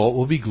 the result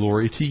will be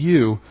glory to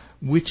you,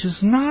 which is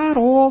not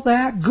all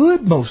that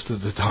good most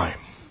of the time.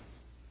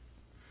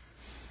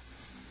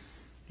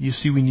 You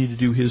see, we need to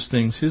do His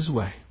things His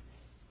way.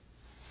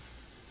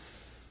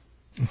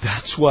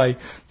 That's why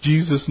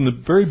Jesus, in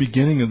the very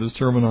beginning of the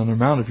Sermon on the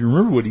Mount, if you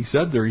remember what He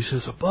said there, He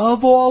says,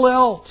 above all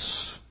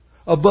else,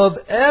 above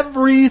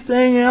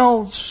everything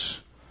else,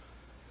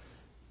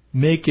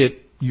 make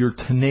it your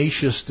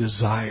tenacious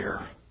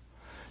desire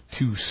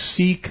to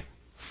seek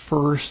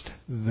first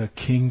the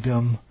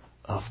kingdom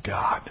of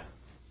God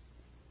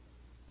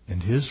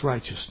and His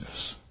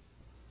righteousness.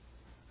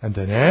 And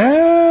then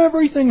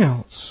everything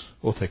else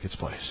will take its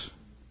place.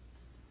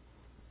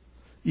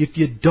 If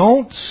you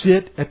don't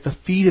sit at the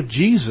feet of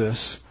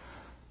Jesus,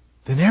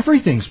 then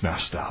everything's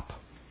messed up.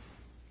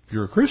 If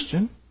you're a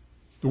Christian,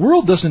 the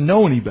world doesn't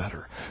know any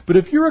better. But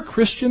if you're a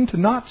Christian, to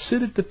not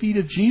sit at the feet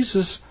of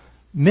Jesus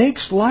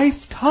makes life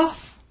tough.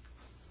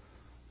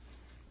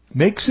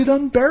 Makes it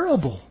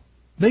unbearable.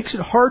 Makes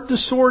it hard to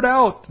sort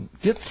out,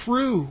 get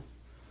through.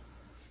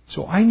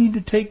 So I need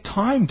to take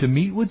time to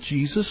meet with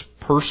Jesus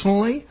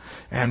personally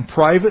and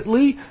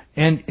privately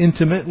and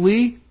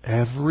intimately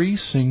every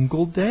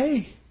single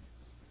day.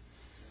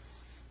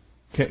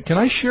 Can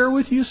I share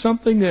with you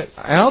something that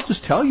I'll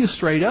just tell you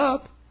straight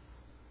up?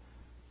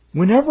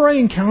 Whenever I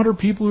encounter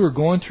people who are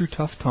going through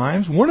tough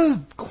times, one of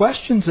the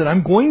questions that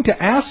I'm going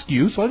to ask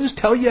you, so I'll just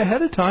tell you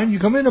ahead of time, you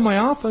come into my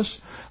office,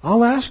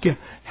 I'll ask you,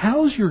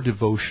 how's your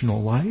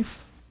devotional life?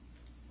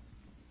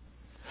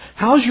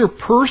 How's your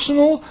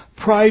personal,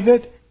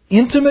 private,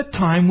 intimate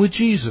time with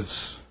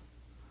Jesus?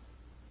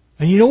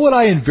 And you know what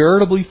I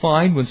invariably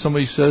find when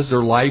somebody says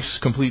their life's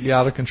completely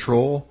out of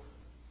control?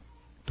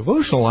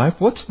 Devotional life,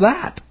 what's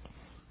that?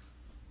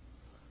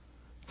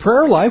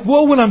 Prayer life,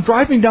 well, when I'm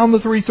driving down the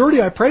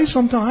 330, I pray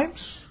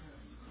sometimes.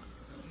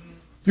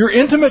 Your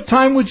intimate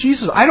time with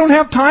Jesus. I don't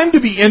have time to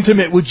be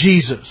intimate with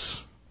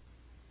Jesus.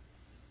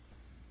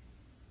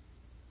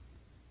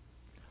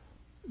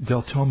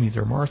 They'll tell me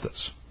they're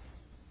Marthas.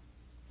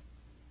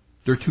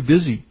 They're too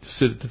busy to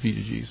sit at the feet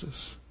of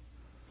Jesus.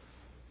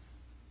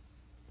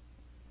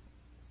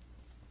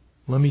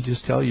 Let me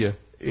just tell you,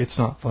 it's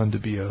not fun to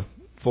be a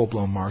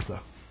full-blown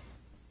Martha.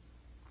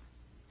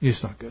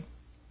 It's not good.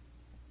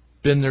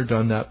 Been there,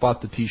 done that,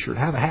 bought the t-shirt,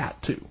 have a hat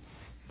too.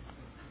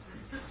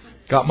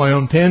 Got my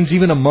own pens,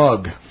 even a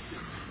mug.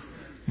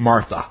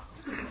 Martha.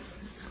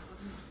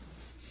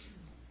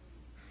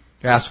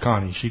 Ask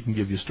Connie, she can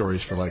give you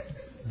stories for like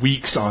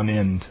weeks on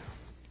end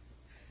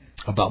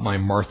about my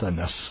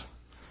Martha-ness.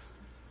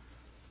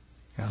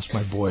 Ask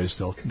my boys,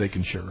 they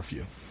can share a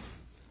few.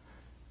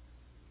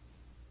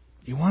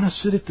 You want to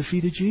sit at the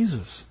feet of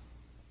Jesus.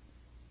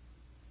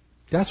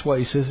 That's why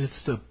He says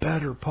it's the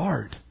better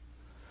part.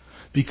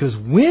 Because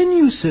when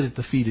you sit at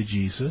the feet of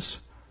Jesus,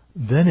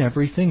 then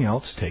everything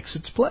else takes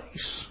its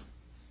place.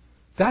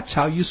 That's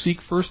how you seek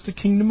first the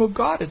kingdom of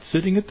God. It's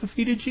sitting at the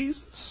feet of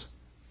Jesus.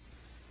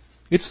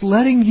 It's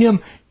letting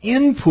Him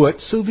input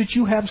so that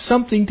you have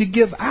something to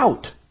give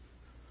out.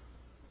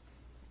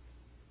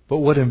 But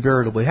what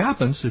invariably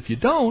happens if you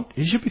don't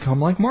is you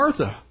become like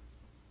Martha.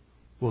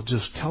 Well,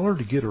 just tell her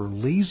to get her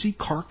lazy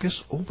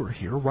carcass over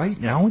here right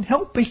now and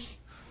help me.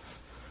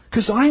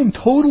 Because I am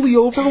totally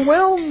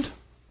overwhelmed.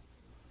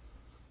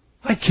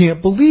 I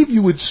can't believe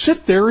you would sit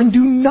there and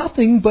do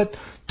nothing but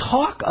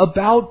talk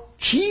about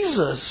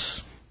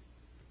Jesus.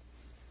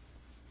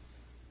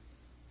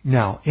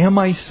 Now, am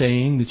I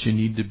saying that you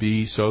need to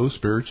be so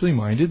spiritually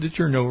minded that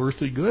you're no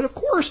earthly good? Of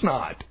course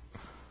not.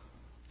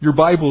 Your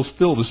Bible's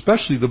filled,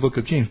 especially the book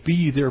of James. Be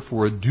ye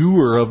therefore a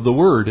doer of the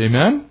word.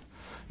 Amen?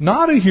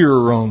 Not a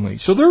hearer only.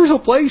 So there's a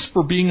place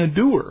for being a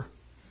doer.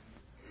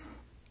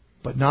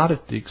 But not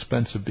at the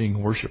expense of being a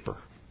worshiper.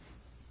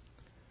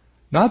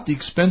 Not at the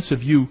expense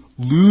of you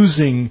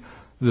losing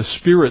the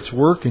Spirit's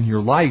work in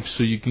your life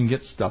so you can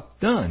get stuff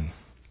done.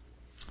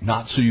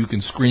 Not so you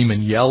can scream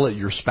and yell at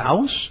your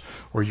spouse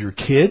or your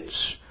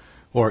kids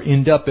or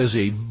end up as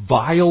a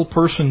vile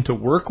person to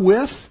work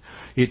with.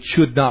 It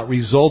should not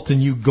result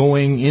in you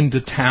going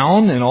into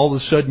town and all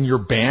of a sudden you're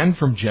banned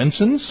from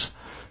Jensen's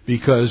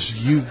because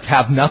you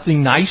have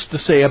nothing nice to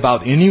say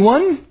about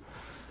anyone.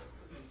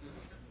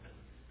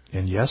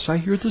 And yes, I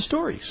hear the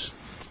stories.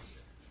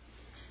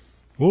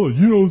 Well,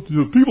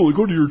 the people that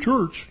go to your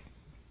church.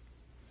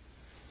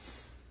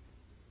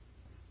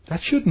 That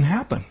shouldn't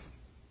happen.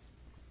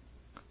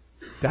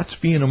 That's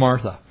being a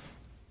Martha.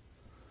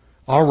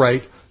 All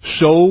right,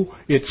 so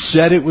it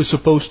said it was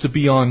supposed to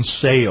be on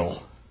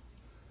sale.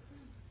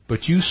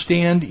 But you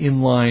stand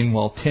in line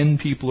while 10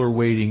 people are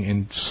waiting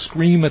and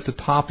scream at the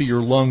top of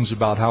your lungs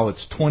about how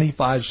it's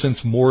 25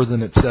 cents more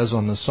than it says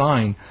on the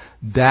sign.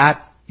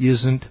 That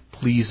isn't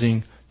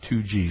pleasing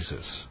to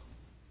Jesus.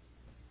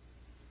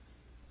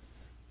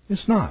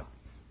 It's not.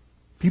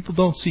 People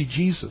don't see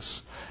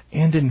Jesus.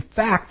 And in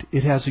fact,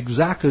 it has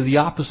exactly the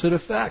opposite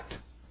effect.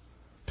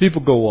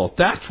 People go, well, if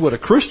that's what a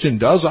Christian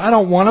does, I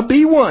don't want to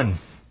be one.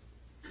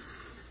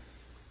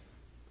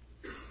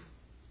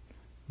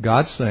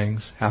 God's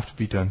things have to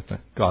be done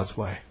God's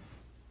way.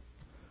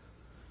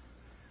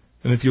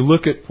 And if you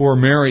look at poor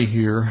Mary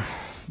here,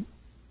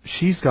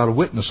 she's got to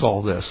witness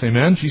all this.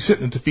 Amen? She's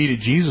sitting at the feet of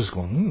Jesus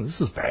going,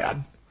 this is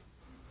bad.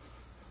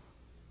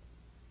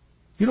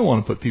 You don't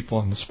want to put people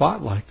on the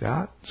spot like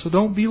that. So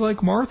don't be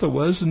like Martha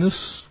was in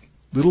this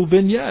little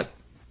vignette.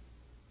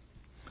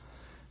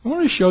 I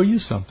want to show you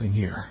something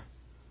here.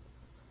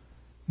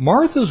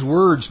 Martha's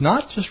words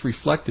not just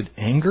reflected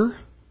anger,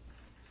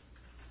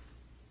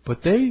 but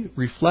they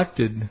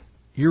reflected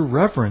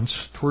irreverence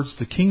towards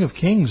the King of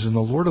Kings and the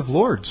Lord of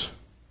Lords.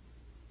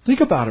 Think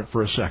about it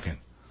for a second.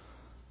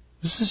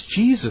 This is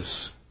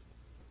Jesus.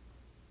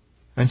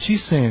 And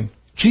she's saying,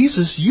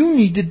 Jesus, you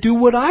need to do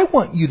what I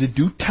want you to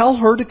do. Tell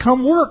her to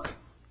come work.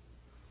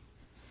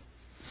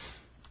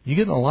 You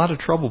get in a lot of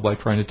trouble by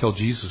trying to tell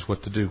Jesus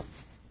what to do.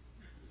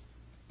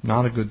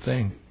 Not a good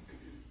thing.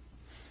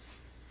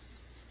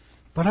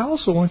 But I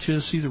also want you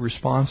to see the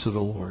response of the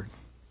Lord.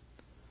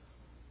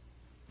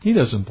 He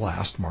doesn't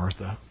blast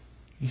Martha.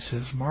 He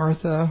says,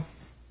 Martha,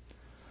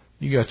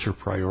 you got your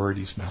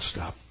priorities messed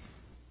up.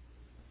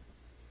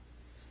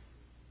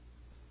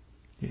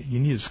 You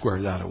need to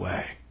square that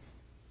away.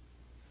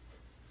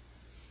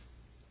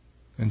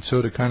 And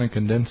so to kind of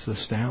condense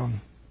this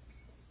down,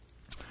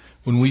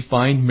 when we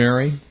find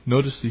Mary,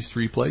 notice these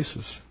three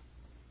places.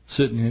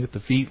 Sitting at the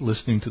feet,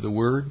 listening to the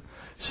Word.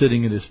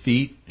 Sitting at His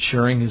feet,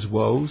 sharing His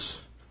woes,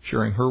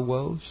 sharing her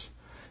woes.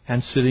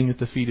 And sitting at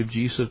the feet of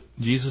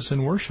Jesus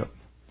in worship.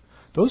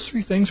 Those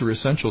three things are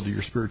essential to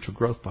your spiritual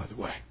growth, by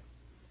the way.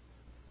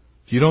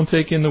 If you don't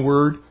take in the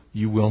Word,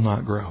 you will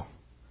not grow.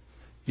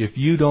 If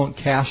you don't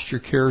cast your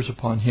cares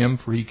upon Him,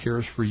 for He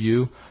cares for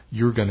you,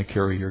 you're going to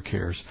carry your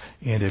cares.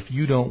 And if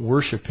you don't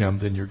worship Him,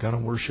 then you're going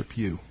to worship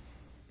you.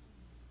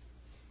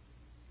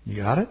 You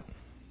got it?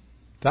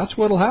 That's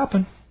what'll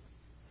happen.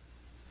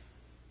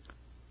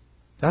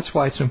 That's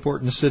why it's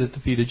important to sit at the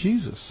feet of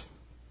Jesus.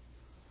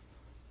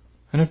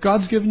 And if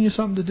God's given you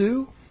something to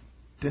do,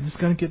 then it's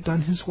going to get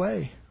done His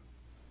way.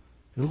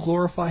 It'll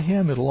glorify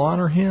Him. It'll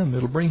honor Him.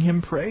 It'll bring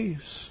Him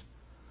praise.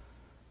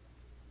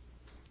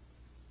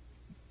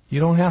 You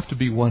don't have to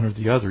be one or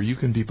the other. You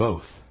can be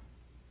both.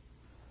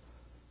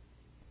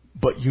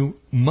 But you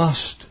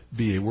must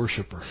be a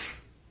worshiper.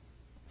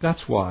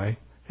 That's why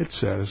it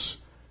says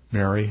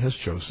Mary has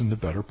chosen the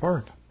better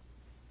part.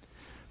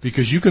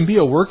 Because you can be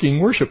a working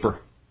worshiper.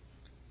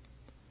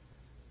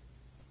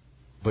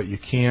 But you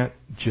can't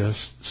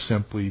just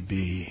simply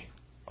be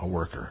a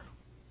worker.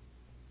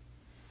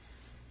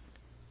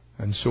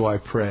 And so I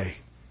pray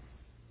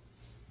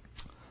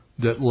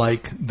that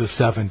like the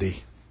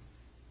 70,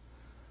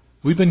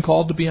 we've been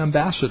called to be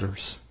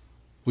ambassadors.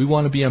 We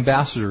want to be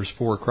ambassadors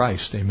for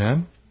Christ.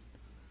 Amen?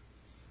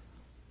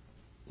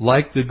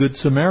 Like the Good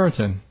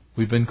Samaritan,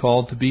 we've been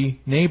called to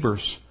be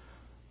neighbors.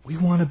 We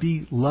want to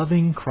be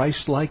loving,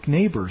 Christ-like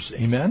neighbors.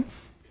 Amen?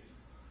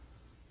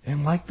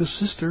 And like the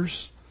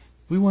sisters,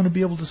 we want to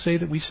be able to say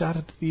that we sat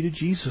at the feet of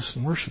Jesus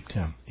and worshipped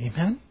Him.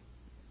 Amen?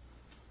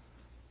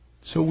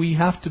 So we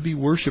have to be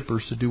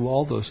worshipers to do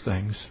all those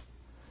things.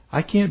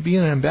 I can't be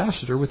an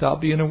ambassador without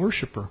being a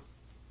worshiper.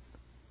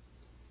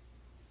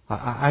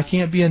 I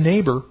can't be a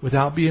neighbor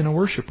without being a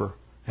worshiper.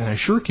 And I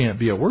sure can't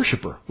be a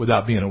worshiper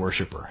without being a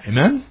worshiper.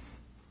 Amen?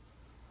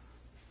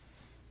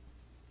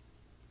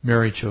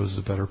 Mary chose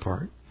the better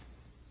part.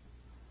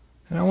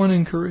 And I want to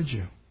encourage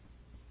you.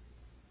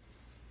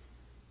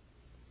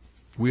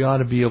 We ought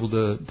to be able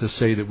to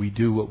say that we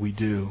do what we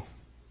do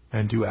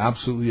and do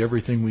absolutely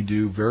everything we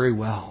do very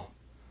well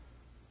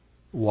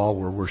while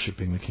we're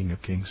worshiping the King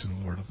of Kings and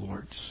the Lord of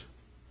Lords.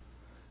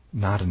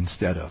 Not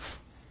instead of.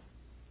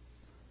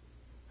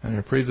 And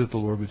I pray that the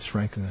Lord would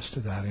strengthen us to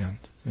that end.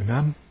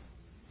 Amen?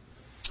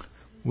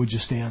 Would you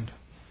stand?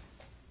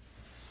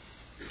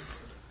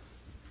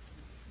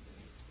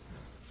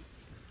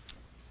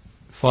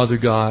 Father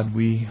God,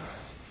 we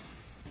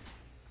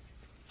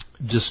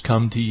just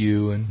come to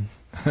you, and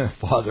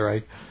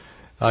Father,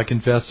 I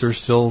confess there's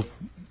still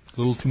a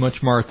little too much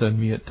Martha in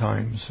me at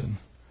times, and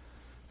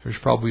there's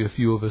probably a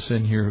few of us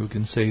in here who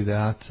can say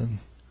that. And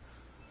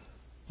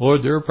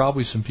Lord, there are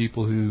probably some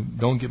people who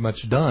don't get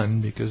much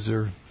done because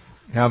they're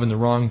having the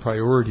wrong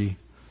priority.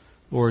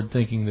 Lord,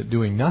 thinking that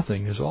doing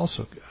nothing is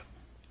also good.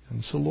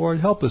 And so, Lord,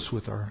 help us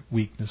with our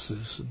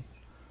weaknesses and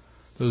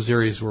those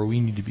areas where we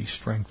need to be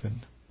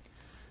strengthened.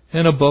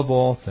 And above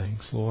all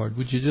things, Lord,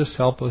 would you just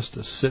help us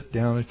to sit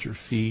down at your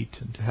feet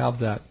and to have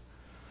that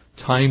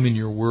time in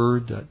your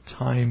word, that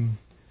time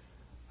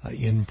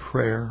in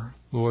prayer.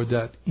 Lord,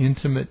 that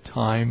intimate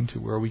time to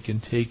where we can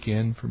take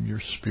in from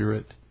your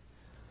Spirit.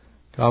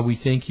 God, we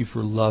thank you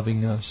for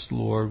loving us,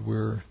 Lord.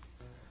 We're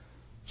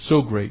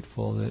so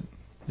grateful that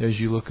as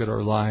you look at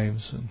our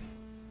lives and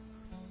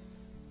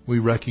we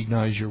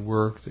recognize your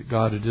work, that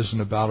God, it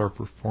isn't about our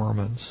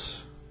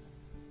performance.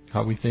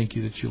 God, we thank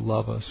you that you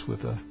love us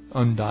with an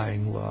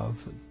undying love.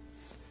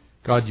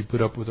 God, you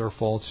put up with our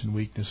faults and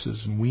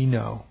weaknesses, and we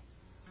know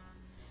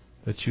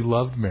that you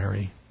loved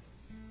Mary,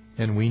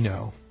 and we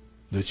know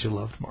that you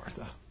loved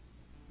Martha.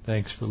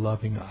 Thanks for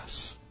loving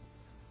us.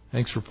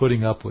 Thanks for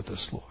putting up with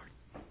us, Lord.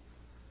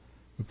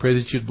 We pray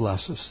that you'd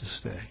bless us this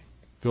day.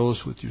 Fill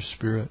us with your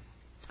Spirit.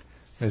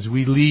 As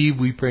we leave,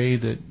 we pray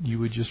that you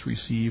would just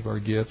receive our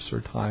gifts, our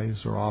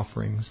tithes, our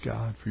offerings,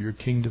 God, for your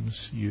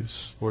kingdom's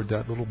use. Lord,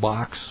 that little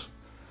box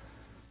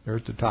there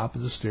at the top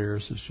of the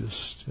stairs is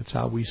it's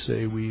how we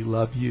say we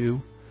love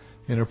you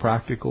in a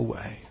practical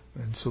way.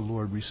 And so,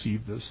 Lord,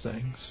 receive those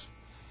things.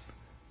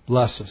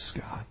 Bless us,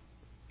 God.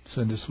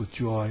 Send us with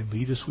joy.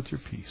 Lead us with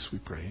your peace, we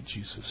pray in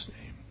Jesus'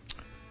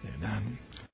 name. Amen.